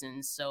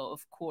preseason. So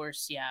of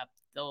course, yeah,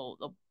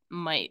 they'll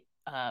might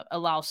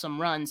allow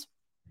some runs.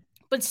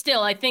 But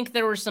still, I think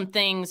there were some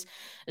things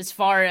as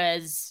far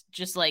as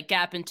just like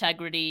gap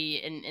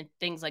integrity and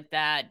things like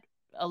that,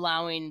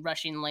 allowing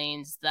rushing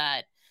lanes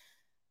that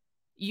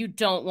you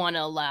don't want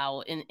to allow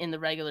in the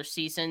regular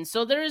season.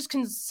 So there is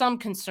some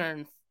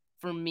concern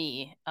for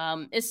me,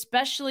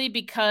 especially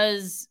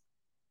because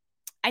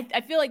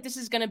I feel like this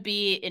is going to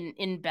be an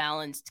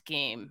imbalanced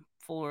game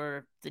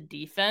for the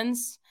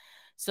defense.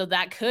 So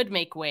that could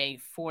make way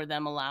for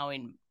them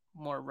allowing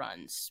more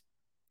runs.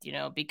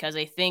 Because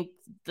I think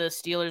the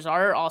Steelers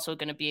are also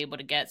going to be able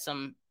to get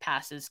some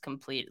passes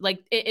complete.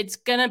 Like, it's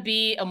going to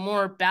be a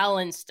more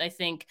balanced, I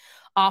think,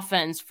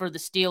 offense for the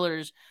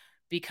Steelers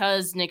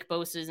because Nick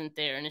Bosa isn't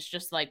there. And it's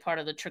just like part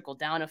of the trickle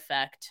down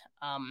effect.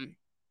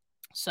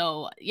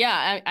 So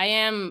yeah, I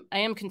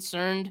am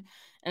concerned.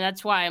 And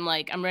that's why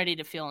I'm ready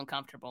to feel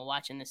uncomfortable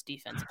watching this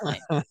defense play.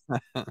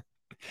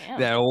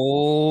 That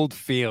old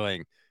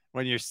feeling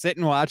when you're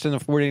sitting watching the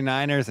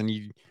 49ers and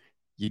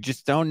you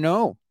just don't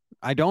know.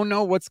 I don't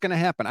know what's going to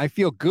happen. I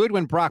feel good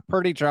when Brock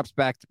Purdy drops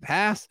back to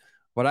pass,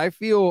 but I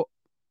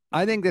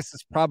think this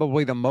is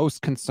probably the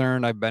most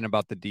concerned I've been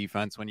about the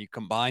defense when you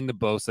combine the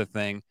Bosa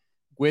thing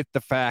with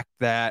the fact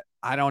that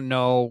I don't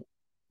know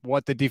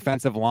what the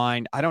defensive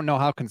line, I don't know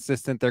how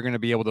consistent they're going to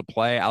be able to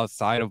play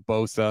outside of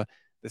Bosa.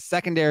 The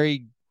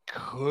secondary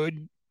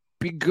could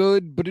be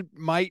good, but it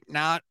might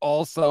not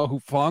also.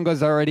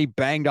 Hufanga's already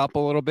banged up a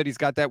little bit. He's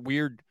got that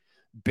weird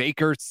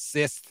Baker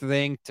cyst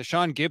thing.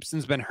 Tashawn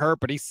Gibson's been hurt,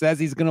 but he says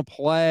he's going to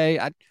play.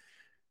 I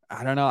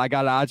don't know. I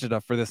got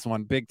Ajita for this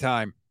one big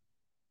time.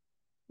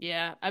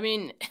 Yeah, I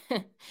mean,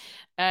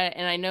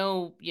 and I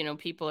know,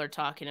 people are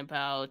talking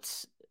about,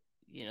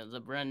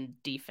 the run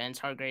defense.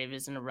 Hargrave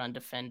isn't a run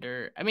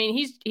defender. I mean,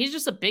 he's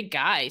just a big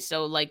guy.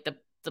 So like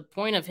the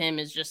point of him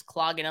is just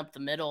clogging up the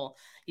middle.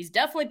 He's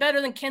definitely better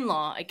than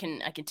Kinlaw. I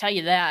can tell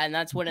you that. And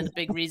that's one of the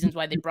big reasons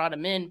why they brought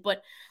him in.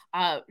 But,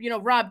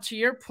 Rob, to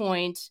your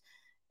point,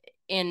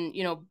 and,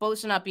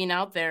 Bosa not being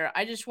out there,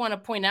 I just want to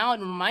point out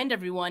and remind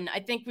everyone,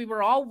 I think we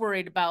were all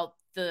worried about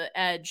the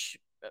edge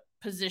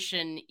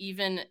position,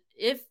 even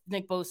if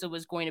Nick Bosa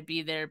was going to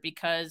be there,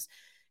 because,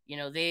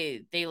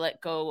 they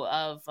let go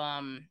of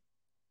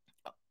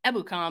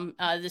Ebukam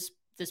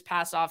this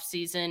past off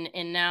season,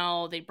 and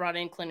now they brought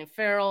in Clinton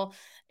Farrell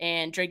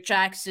and Drake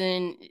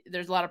Jackson.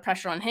 There's a lot of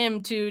pressure on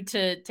him to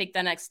take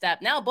that next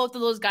step. Now both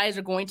of those guys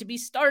are going to be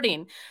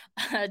starting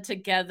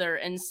together,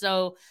 and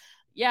so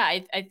yeah,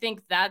 I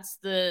think that's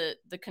the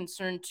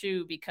concern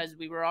too, because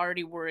we were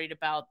already worried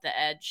about the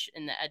edge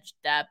and the edge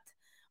depth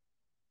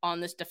on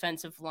this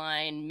defensive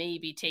line,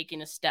 maybe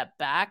taking a step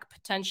back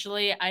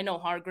potentially. I know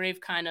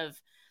Hargrave kind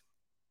of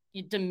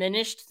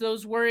diminished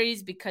those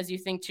worries because you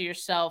think to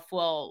yourself,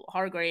 well,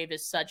 Hargrave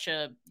is such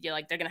a,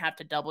 like they're going to have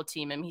to double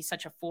team him. He's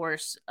such a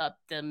force up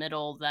the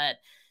middle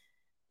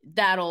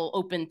that'll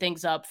open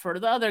things up for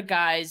the other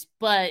guys.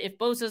 But if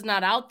Bosa's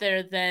not out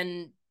there,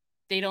 then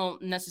they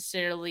don't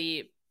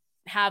necessarily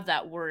have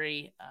that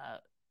worry,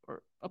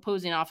 or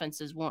opposing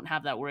offenses won't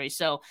have that worry.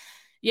 So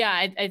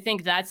yeah, I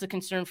think that's a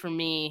concern for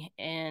me.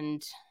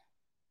 And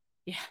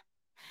Yeah.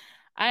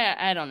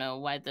 I don't know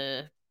why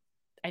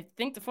I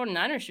think the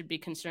 49ers should be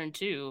concerned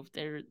too.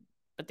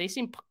 But they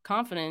seem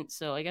confident,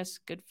 so I guess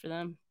good for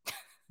them.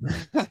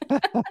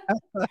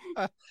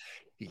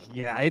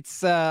 Yeah,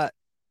 it's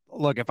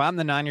look, if I'm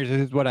the Niners,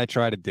 this is what I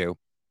try to do.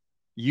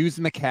 Use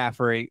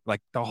McCaffrey.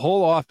 Like the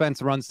whole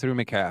offense runs through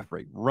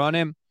McCaffrey. Run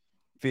him.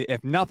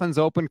 If nothing's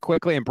open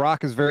quickly, and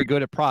Brock is very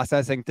good at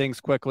processing things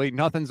quickly,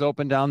 nothing's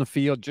open down the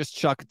field, just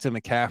chuck it to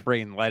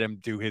McCaffrey and let him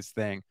do his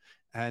thing.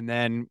 And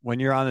then when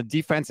you're on the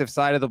defensive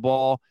side of the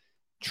ball,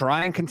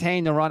 try and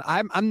contain the run.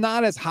 I'm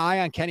not as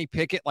high on Kenny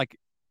Pickett. Like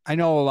I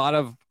know a lot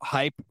of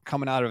hype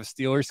coming out of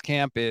Steelers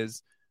camp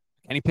is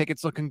Kenny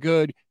Pickett's looking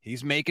good.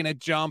 He's making a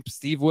jump.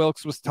 Steve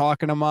Wilkes was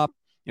talking him up.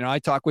 You know, I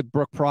talked with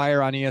Brooke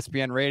Pryor on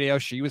ESPN radio.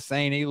 She was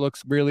saying he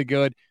looks really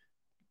good.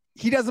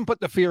 He doesn't put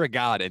the fear of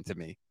God into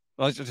me.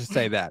 Let's just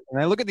say that. And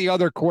I look at the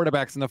other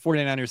quarterbacks in the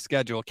 49ers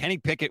schedule. Kenny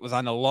Pickett was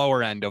on the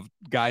lower end of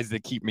guys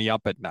that keep me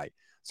up at night.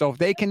 So if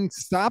they can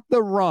stop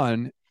the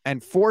run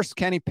and force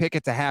Kenny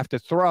Pickett to have to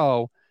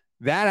throw,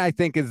 that I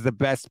think is the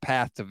best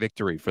path to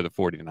victory for the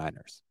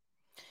 49ers.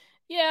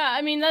 Yeah,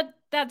 I mean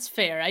that's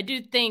fair. I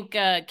do think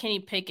Kenny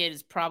Pickett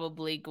is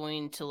probably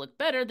going to look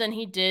better than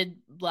he did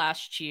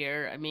last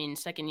year. I mean,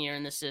 second year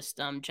in the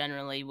system,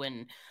 generally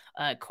when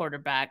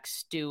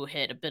quarterbacks do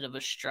hit a bit of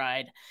a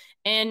stride.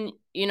 And,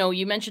 you know,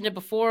 you mentioned it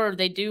before,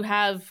 they do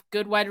have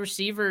good wide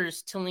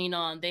receivers to lean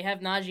on. They have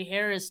Najee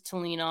Harris to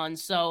lean on.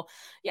 So,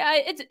 yeah,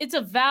 it's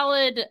a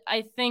valid,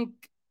 I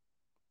think,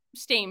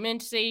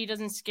 statement to say he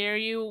doesn't scare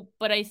you,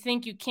 but I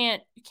think you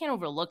can't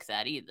overlook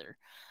that either.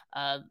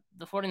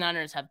 The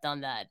 49ers have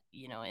done that,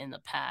 you know, in the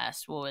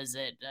past. What was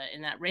it?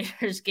 In that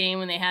Raiders game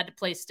when they had to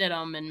play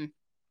Stidham, and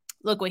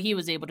look what he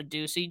was able to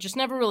do. So you just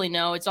never really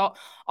know. It's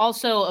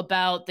also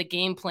about the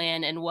game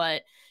plan and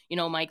what, you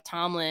know, Mike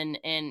Tomlin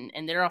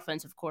and their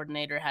offensive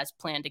coordinator has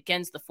planned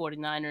against the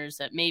 49ers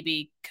that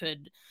maybe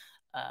could,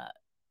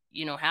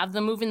 you know, have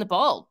them moving the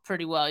ball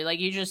pretty well. Like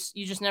you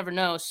just never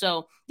know.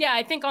 So yeah,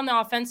 I think on the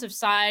offensive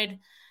side,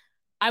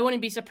 I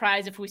wouldn't be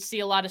surprised if we see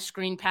a lot of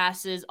screen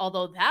passes,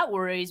 although that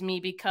worries me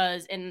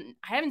because, and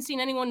I haven't seen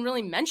anyone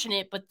really mention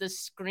it, but the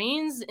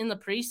screens in the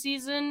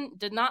preseason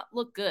did not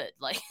look good.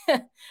 Like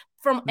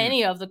from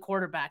any of the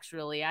quarterbacks,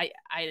 really. I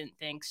didn't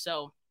think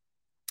so.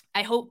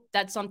 I hope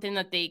that's something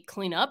that they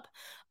clean up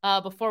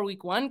before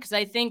week 1, because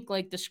I think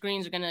like the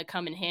screens are going to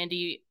come in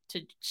handy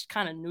to just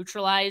kind of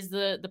neutralize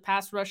the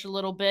pass rush a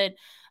little bit.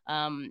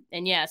 And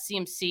yeah,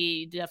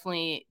 CMC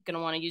definitely going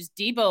to want to use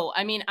Debo.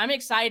 I mean, I'm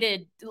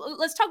excited.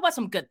 Let's talk about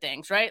some good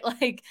things, right?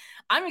 Like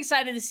I'm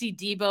excited to see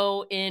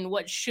Debo in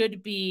what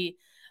should be,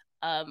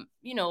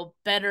 you know,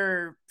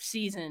 better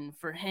season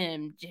for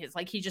him. It's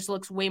like he just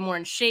looks way more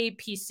in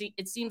shape.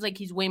 It seems like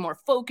he's way more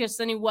focused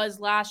than he was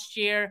last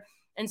year.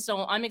 And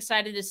so I'm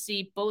excited to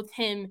see both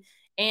him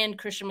and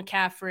Christian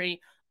McCaffrey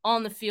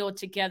on the field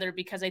together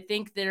because I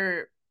think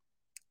they're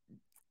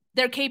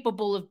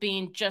capable of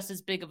being just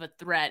as big of a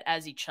threat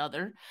as each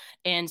other.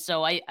 And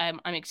so I'm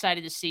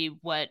excited to see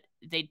what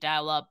they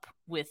dial up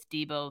with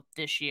Debo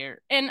this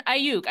year. And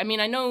Ayuk, I mean,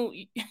 I know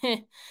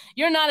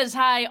you're not as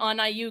high on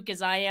Ayuk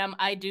as I am.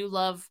 I do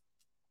love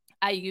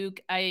Ayuk.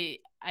 I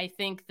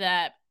think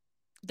that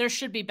there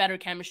should be better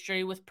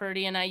chemistry with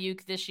Purdy and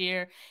Ayuk this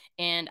year,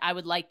 and I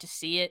would like to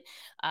see it.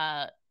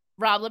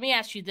 Rob, let me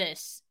ask you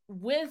this.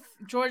 With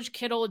George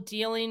Kittle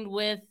dealing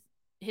with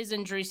his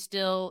injury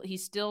still,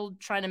 he's still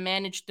trying to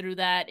manage through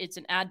that. It's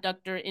an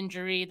adductor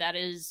injury that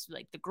is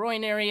like the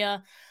groin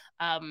area.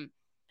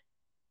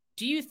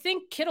 Do you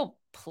think Kittle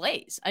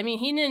plays? I mean,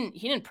 he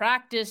didn't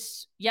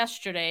practice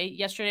yesterday.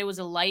 Yesterday was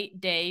a light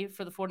day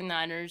for the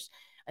 49ers.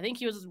 I think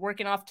he was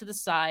working off to the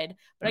side,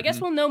 but I guess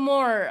we'll know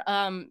more,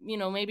 you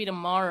know, maybe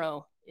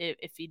tomorrow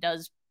if he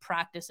does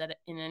practice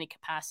in any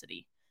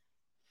capacity.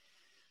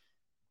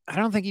 I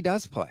don't think he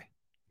does play,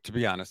 to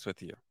be honest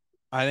with you.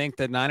 I think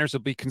the Niners will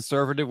be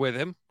conservative with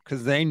him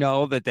because they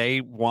know that they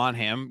want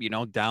him, you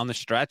know, down the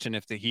stretch. And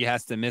if he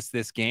has to miss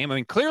this game, I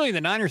mean, clearly the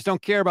Niners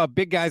don't care about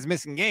big guys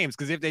missing games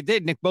because if they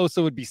did, Nick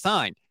Bosa would be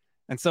signed.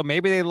 And so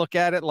maybe they look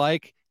at it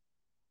like,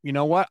 you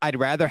know what, I'd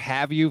rather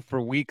have you for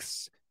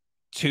weeks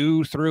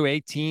 2 through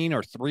 18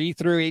 or 3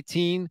 through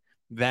 18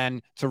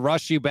 than to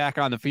rush you back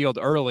on the field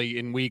early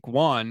in week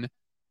 1.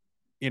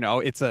 You know,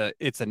 it's a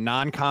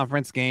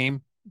non-conference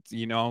game.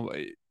 You know,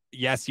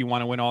 yes, you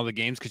want to win all the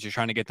games because you're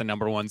trying to get the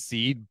number 1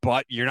 seed,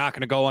 but you're not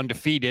going to go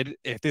undefeated.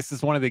 If this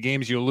is one of the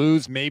games you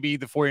lose, maybe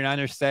the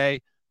 49ers say,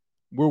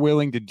 we're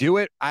willing to do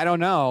it. I don't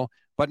know.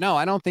 But no,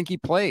 I don't think he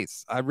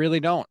plays. I really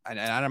don't. And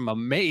I'm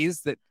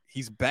amazed that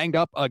he's banged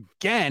up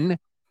again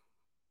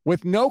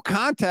with no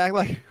contact.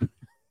 Like,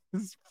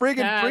 it's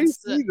friggin'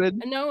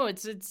 preseason. No,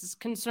 it's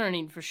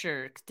concerning for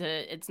sure.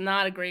 It's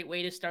not a great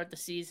way to start the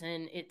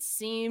season. It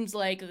seems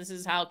like this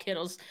is how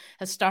Kittles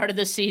has started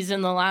the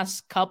season the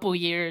last couple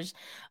years.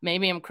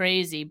 Maybe I'm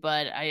crazy,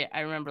 but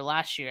I remember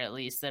last year at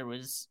least there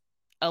was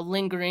a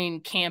lingering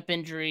camp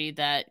injury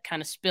that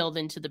kind of spilled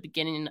into the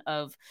beginning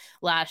of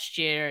last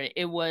year.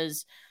 It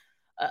was,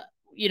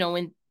 you know,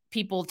 when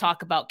people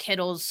talk about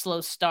Kittle's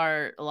slow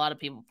start. A lot of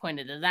people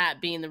pointed to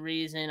that being the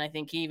reason. I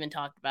think he even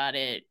talked about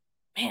it.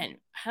 Man,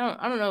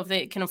 I don't know if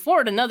they can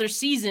afford another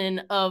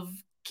season of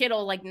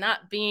Kittle like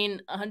not being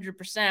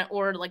 100%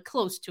 or like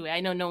close to it. I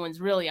know no one's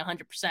really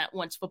 100%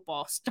 once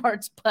football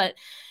starts, but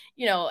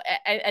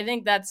I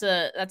think that's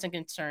a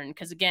concern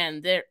because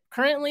again,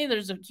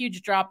 there's a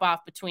huge drop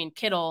off between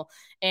Kittle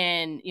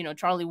and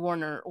Charlie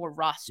Warner or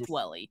Ross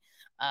Dwelly,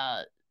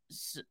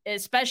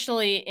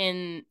 especially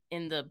in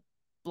the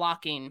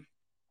blocking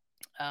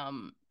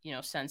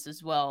sense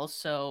as well.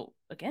 So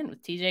again,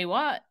 with TJ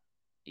Watt,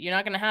 you're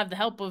not going to have the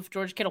help of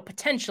George Kittle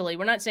potentially.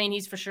 We're not saying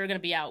he's for sure going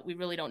to be out. We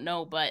really don't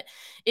know, but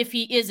if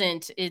he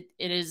isn't,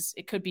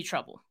 it could be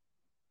trouble.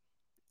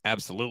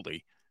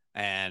 Absolutely.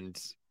 And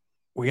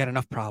we got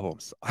enough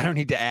problems. I don't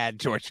need to add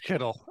George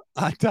Kittle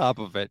on top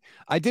of it.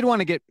 I did want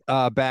to get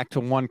back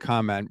to one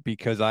comment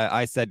because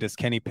I said, does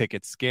Kenny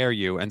Pickett scare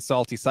you? And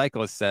Salty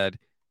Cyclist said,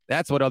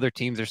 that's what other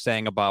teams are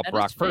saying about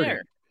Brock Purdy,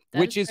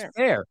 which is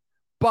fair.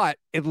 But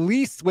at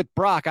least with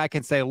Brock, I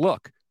can say,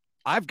 look,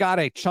 I've got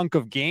a chunk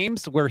of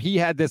games where he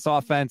had this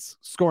offense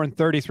scoring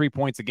 33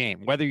 points a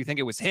game. Whether you think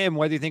it was him,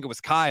 whether you think it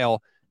was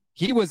Kyle,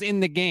 he was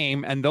in the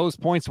game and those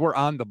points were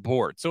on the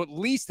board. So at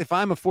least if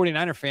I'm a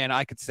 49er fan,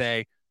 I could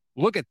say,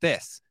 look at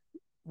this.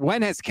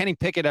 When has Kenny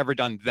Pickett ever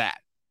done that?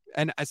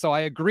 And so I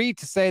agree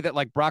to say that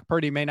like Brock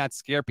Purdy may not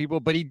scare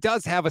people, but he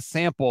does have a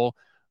sample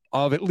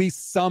of at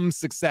least some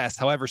success,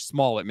 however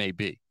small it may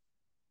be.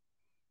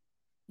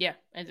 Yeah,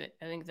 I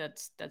think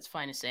that's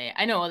fine to say.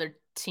 I know other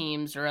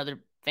teams or other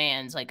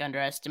fans like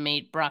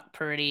underestimate Brock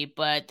Purdy,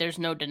 but there's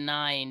no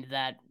denying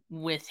that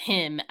with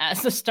him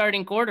as the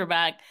starting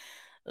quarterback,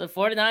 the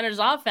 49ers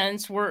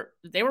offense were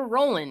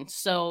rolling.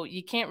 So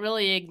you can't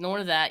really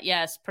ignore that.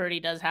 Yes,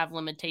 Purdy does have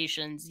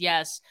limitations.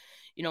 Yes,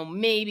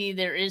 maybe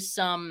there is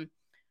some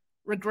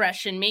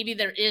regression. Maybe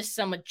there is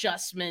some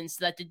adjustments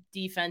that the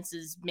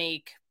defenses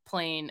make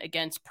playing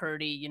against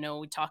Purdy.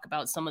 We talk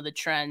about some of the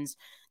trends.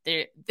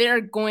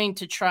 They're going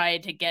to try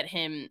to get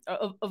him,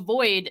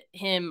 avoid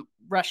him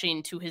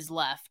rushing to his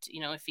left,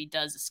 if he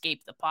does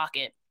escape the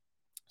pocket.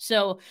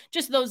 So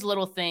just those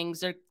little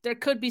things. There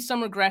could be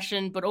some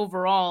regression, but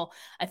overall,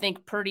 I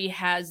think Purdy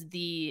has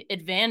the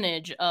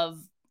advantage of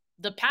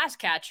the pass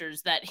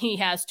catchers that he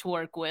has to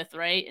work with,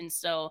 right? And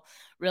so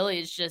really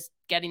it's just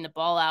getting the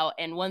ball out.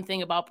 And one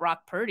thing about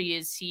Brock Purdy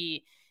is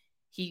he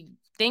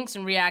thinks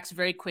and reacts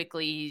very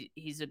quickly.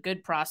 He's a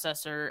good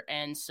processor,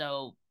 and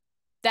so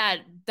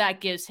that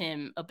gives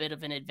him a bit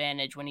of an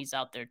advantage when he's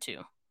out there too.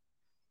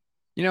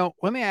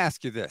 Let me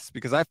ask you this,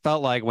 because I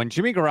felt like when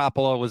Jimmy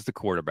Garoppolo was the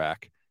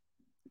quarterback,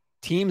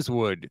 teams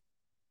would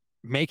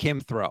make him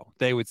throw.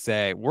 They would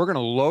say, we're going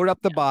to load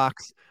up the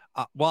box.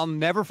 Well, I'll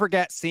never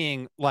forget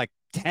seeing like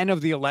 10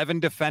 of the 11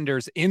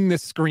 defenders in the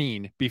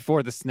screen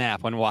before the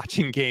snap when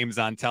watching games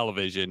on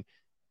television.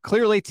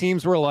 Clearly,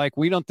 teams were like,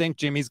 we don't think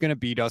Jimmy's going to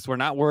beat us. We're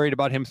not worried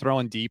about him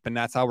throwing deep, and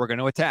that's how we're going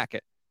to attack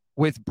it.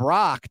 With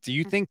Brock, do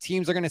you think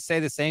teams are going to say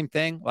the same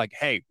thing? Like,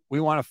 hey, we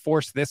want to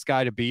force this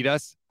guy to beat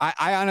us?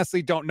 I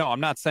honestly don't know. I'm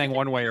not saying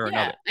one way or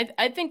another.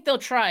 I think they'll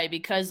try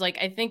because,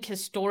 I think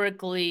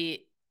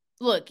historically,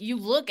 you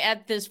look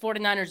at this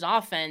 49ers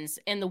offense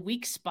and the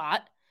weak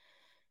spot,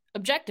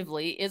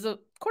 objectively, is a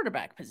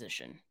quarterback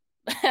position.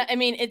 I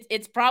mean,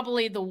 it's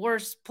probably the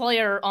worst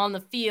player on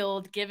the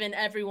field given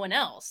everyone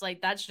else.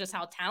 That's just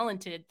how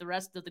talented the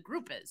rest of the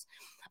group is.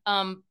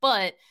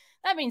 But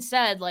that being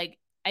said,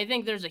 I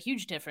think there's a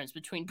huge difference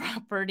between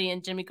Brock Purdy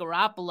and Jimmy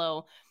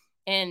Garoppolo.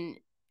 And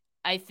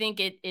I think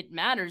it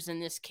matters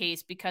in this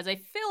case because I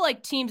feel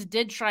like teams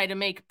did try to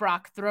make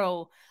Brock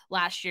throw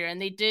last year,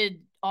 and they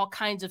did all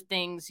kinds of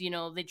things.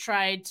 They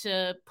tried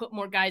to put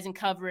more guys in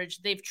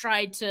coverage. They've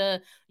tried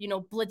to,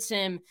 blitz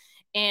him.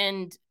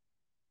 And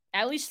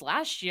at least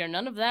last year,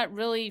 none of that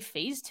really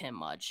fazed him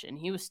much. And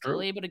he was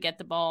still able to get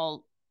the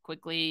ball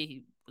quickly.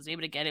 He was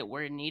able to get it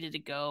where it needed to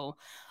go.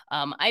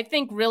 I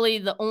think really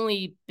the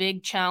only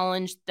big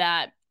challenge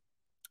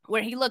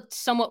where he looked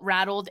somewhat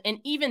rattled, and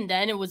even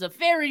then it was a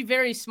very,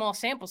 very small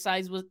sample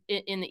size was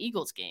in the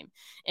Eagles game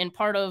and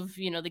part of,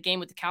 the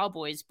game with the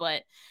Cowboys.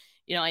 But,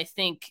 I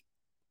think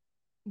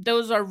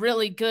those are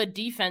really good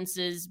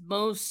defenses.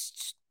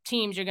 Most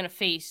teams you're going to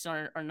face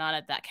are not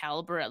at that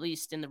caliber, at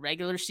least in the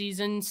regular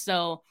season.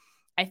 So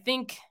I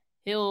think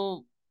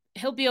he'll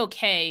be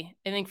okay,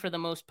 I think, for the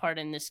most part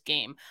in this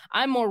game.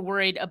 I'm more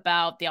worried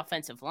about the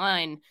offensive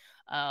line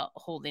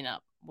holding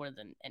up more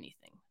than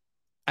anything.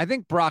 I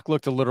think Brock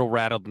looked a little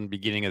rattled in the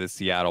beginning of the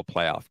Seattle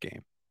playoff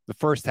game. The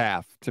first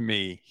half, to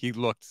me, he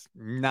looked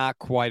not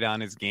quite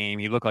on his game.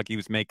 He looked like he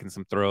was making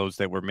some throws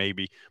that were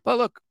maybe, but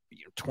look,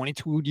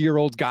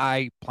 22-year-old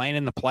guy playing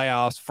in the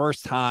playoffs,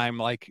 first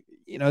time,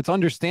 it's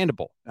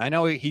understandable. I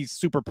know he's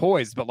super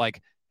poised, but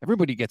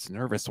everybody gets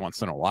nervous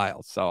once in a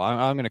while. So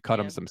I'm going to cut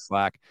him some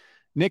slack.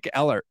 Nick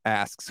Eller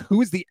asks,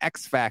 who is the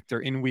X factor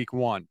in week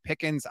one?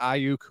 Pickens,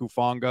 Ayuk,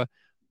 Hufanga.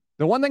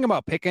 The one thing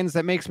about Pickens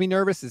that makes me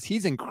nervous is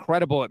he's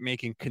incredible at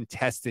making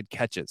contested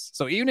catches.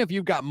 So even if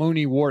you've got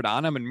Mooney Ward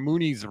on him and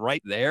Mooney's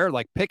right there,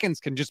 Pickens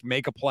can just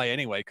make a play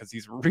anyway because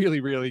he's really,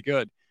 really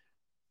good.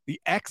 the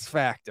X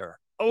factor.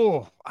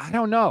 Oh, I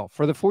don't know.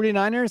 For the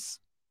 49ers,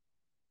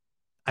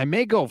 I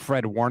may go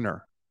Fred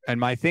Warner. And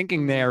my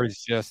thinking there is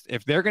just,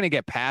 if they're going to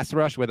get pass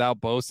rush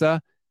without Bosa,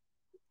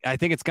 I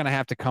think it's going to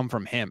have to come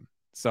from him.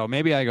 So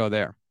maybe I go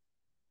there.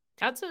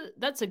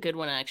 That's a good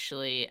one,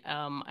 actually.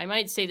 I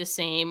might say the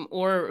same,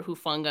 or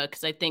Hufanga,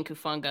 because I think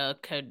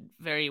Hufanga could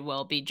very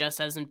well be just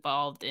as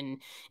involved in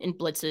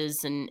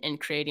blitzes and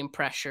creating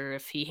pressure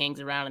if he hangs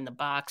around in the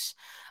box.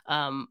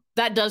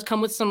 That does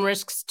come with some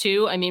risks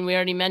too. I mean,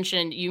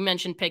 you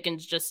mentioned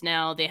Pickens just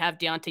now. They have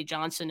Deontay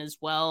Johnson as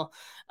well.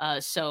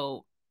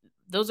 So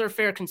those are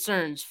fair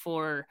concerns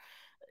for,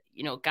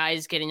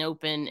 guys getting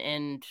open,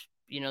 and,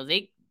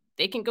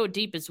 they can go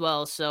deep as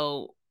well.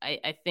 So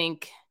I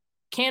think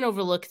can't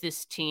overlook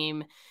this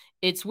team.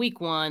 It's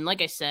week 1.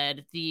 Like I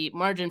said, the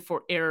margin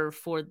for error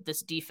for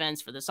this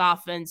defense, for this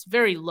offense,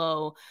 very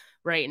low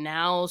right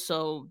now.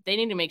 So they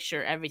need to make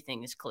sure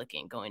everything is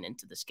clicking going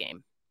into this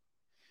game.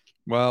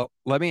 Well,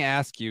 let me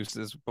ask you,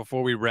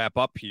 before we wrap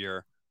up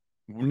here,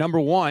 number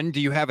 1, do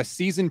you have a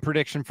season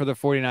prediction for the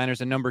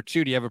 49ers? And number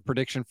 2, do you have a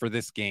prediction for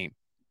this game?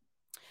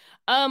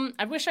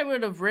 I wish I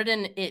would have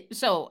written it.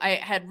 So I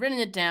had written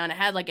it down. I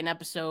had like an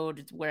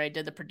episode where I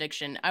did the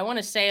prediction. I want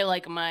to say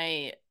like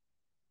my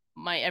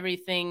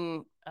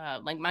everything,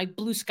 like my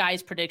blue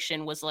skies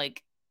prediction was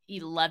like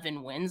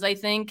 11 wins, I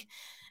think.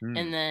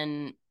 And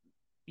then,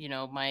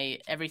 my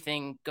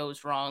everything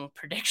goes wrong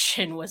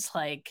prediction was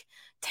like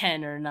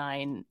 10 or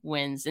 9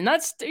 wins. And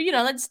that's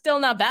still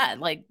not bad,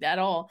 like at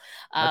all.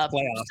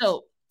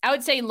 So I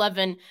would say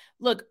 11.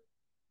 Look,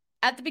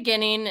 at the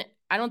beginning,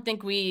 I don't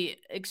think we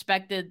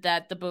expected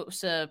that the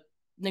Bosa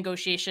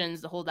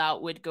negotiations, the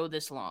holdout, would go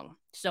this long.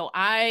 So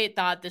I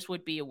thought this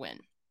would be a win.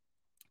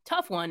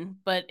 Tough one,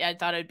 but I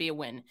thought it'd be a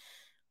win.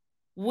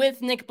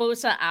 With Nick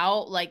Bosa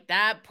out, like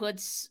that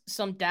puts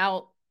some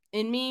doubt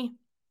in me.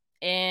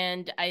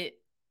 And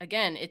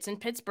it's in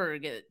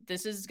Pittsburgh.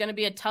 This is going to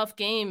be a tough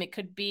game. It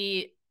could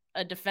be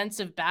a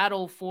defensive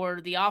battle for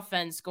the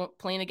offense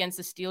playing against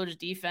the Steelers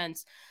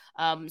defense.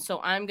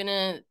 So I'm going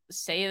to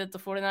say that the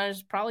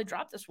 49ers probably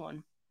drop this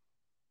one.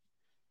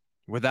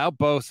 Without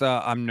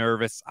Bosa, I'm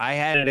nervous. I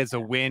had it as a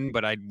win,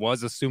 but I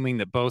was assuming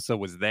that Bosa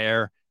was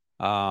there.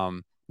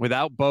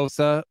 Without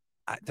Bosa,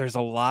 there's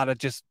a lot of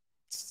just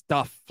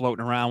stuff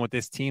floating around with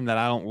this team that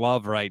I don't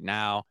love right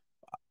now.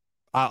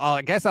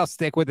 I guess I'll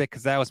stick with it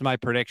because that was my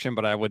prediction,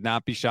 but I would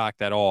not be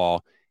shocked at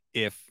all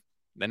if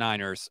the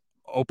Niners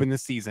open the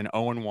season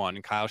 0-1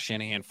 and Kyle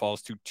Shanahan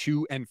falls to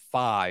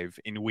 2-5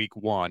 in week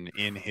 1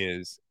 in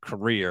his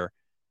career.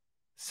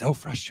 So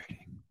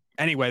frustrating.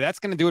 Anyway, that's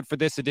going to do it for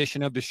this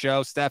edition of the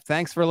show. Steph,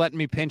 thanks for letting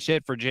me pinch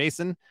hit for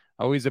Jason.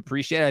 Always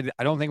appreciate it.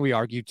 I don't think we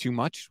argue too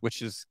much,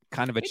 which is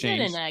kind of a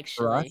change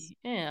for us.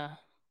 Yeah.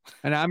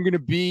 And I'm going to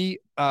be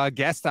a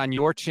guest on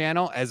your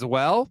channel as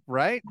well,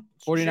 right?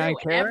 49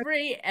 Carat.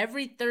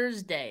 Every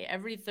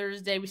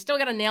Thursday. We still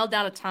got to nail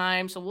down a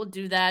time, so we'll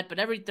do that. But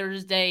every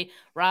Thursday,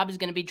 Rob is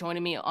going to be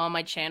joining me on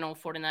my channel,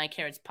 49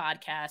 Carats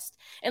Podcast.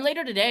 And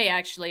later today,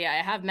 actually,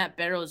 I have Matt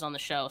Barrows on the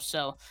show,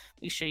 so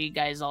make sure you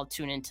guys all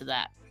tune into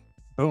that.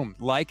 Boom.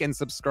 Like and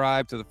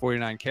subscribe to the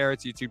 49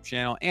 Carats YouTube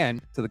channel and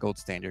to the Gold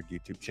Standard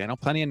YouTube channel.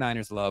 Plenty of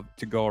Niners love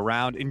to go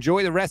around.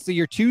 Enjoy the rest of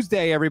your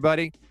Tuesday,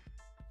 everybody.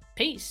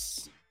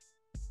 Peace.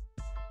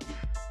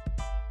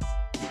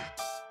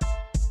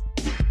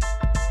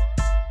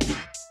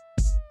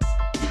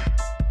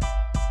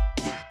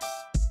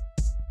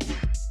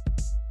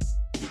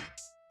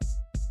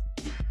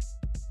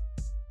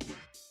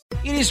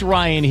 It is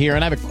Ryan here,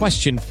 and I have a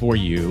question for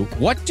you.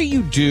 What do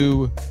you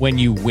do when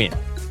you win?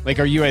 Like,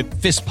 are you a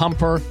fist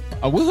pumper,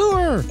 a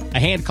woohooer, a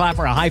hand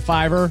clapper, a high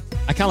fiver?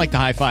 I kind of like the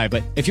high five,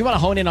 but if you want to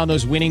hone in on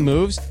those winning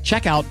moves,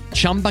 check out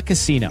Chumba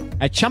Casino.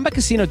 At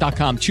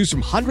ChumbaCasino.com, choose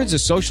from hundreds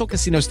of social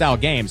casino-style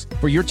games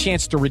for your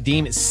chance to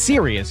redeem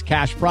serious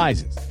cash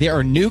prizes. There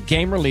are new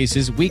game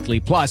releases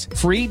weekly, plus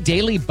free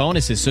daily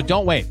bonuses. So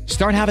don't wait.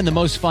 Start having the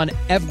most fun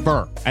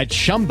ever at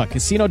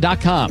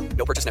ChumbaCasino.com.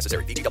 No purchase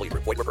necessary. VGW.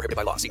 Void where prohibited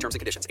by law. See terms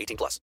and conditions.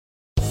 18+.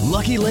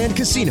 Lucky Land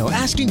Casino,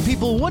 asking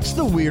people, what's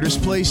the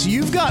weirdest place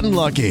you've gotten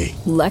lucky?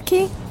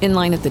 Lucky? In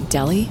line at the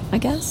deli, I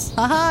guess?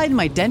 Aha, in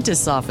my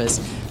dentist's office.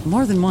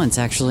 More than once,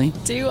 actually.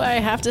 Do I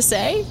have to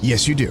say?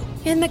 Yes, you do.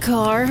 In the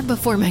car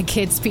before my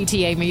kids'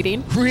 PTA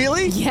meeting.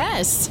 Really?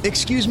 Yes.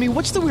 Excuse me,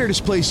 what's the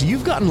weirdest place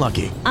you've gotten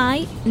lucky?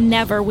 I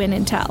never win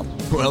and tell.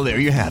 Well, there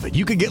you have it.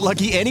 You can get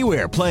lucky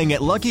anywhere, playing at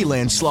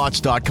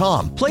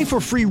LuckyLandSlots.com. Play for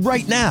free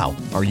right now.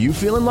 Are you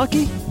feeling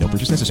lucky? No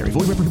purchase necessary.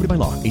 Void where prohibited by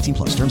law.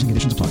 18+. Terms and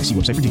conditions apply. See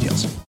website for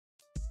details.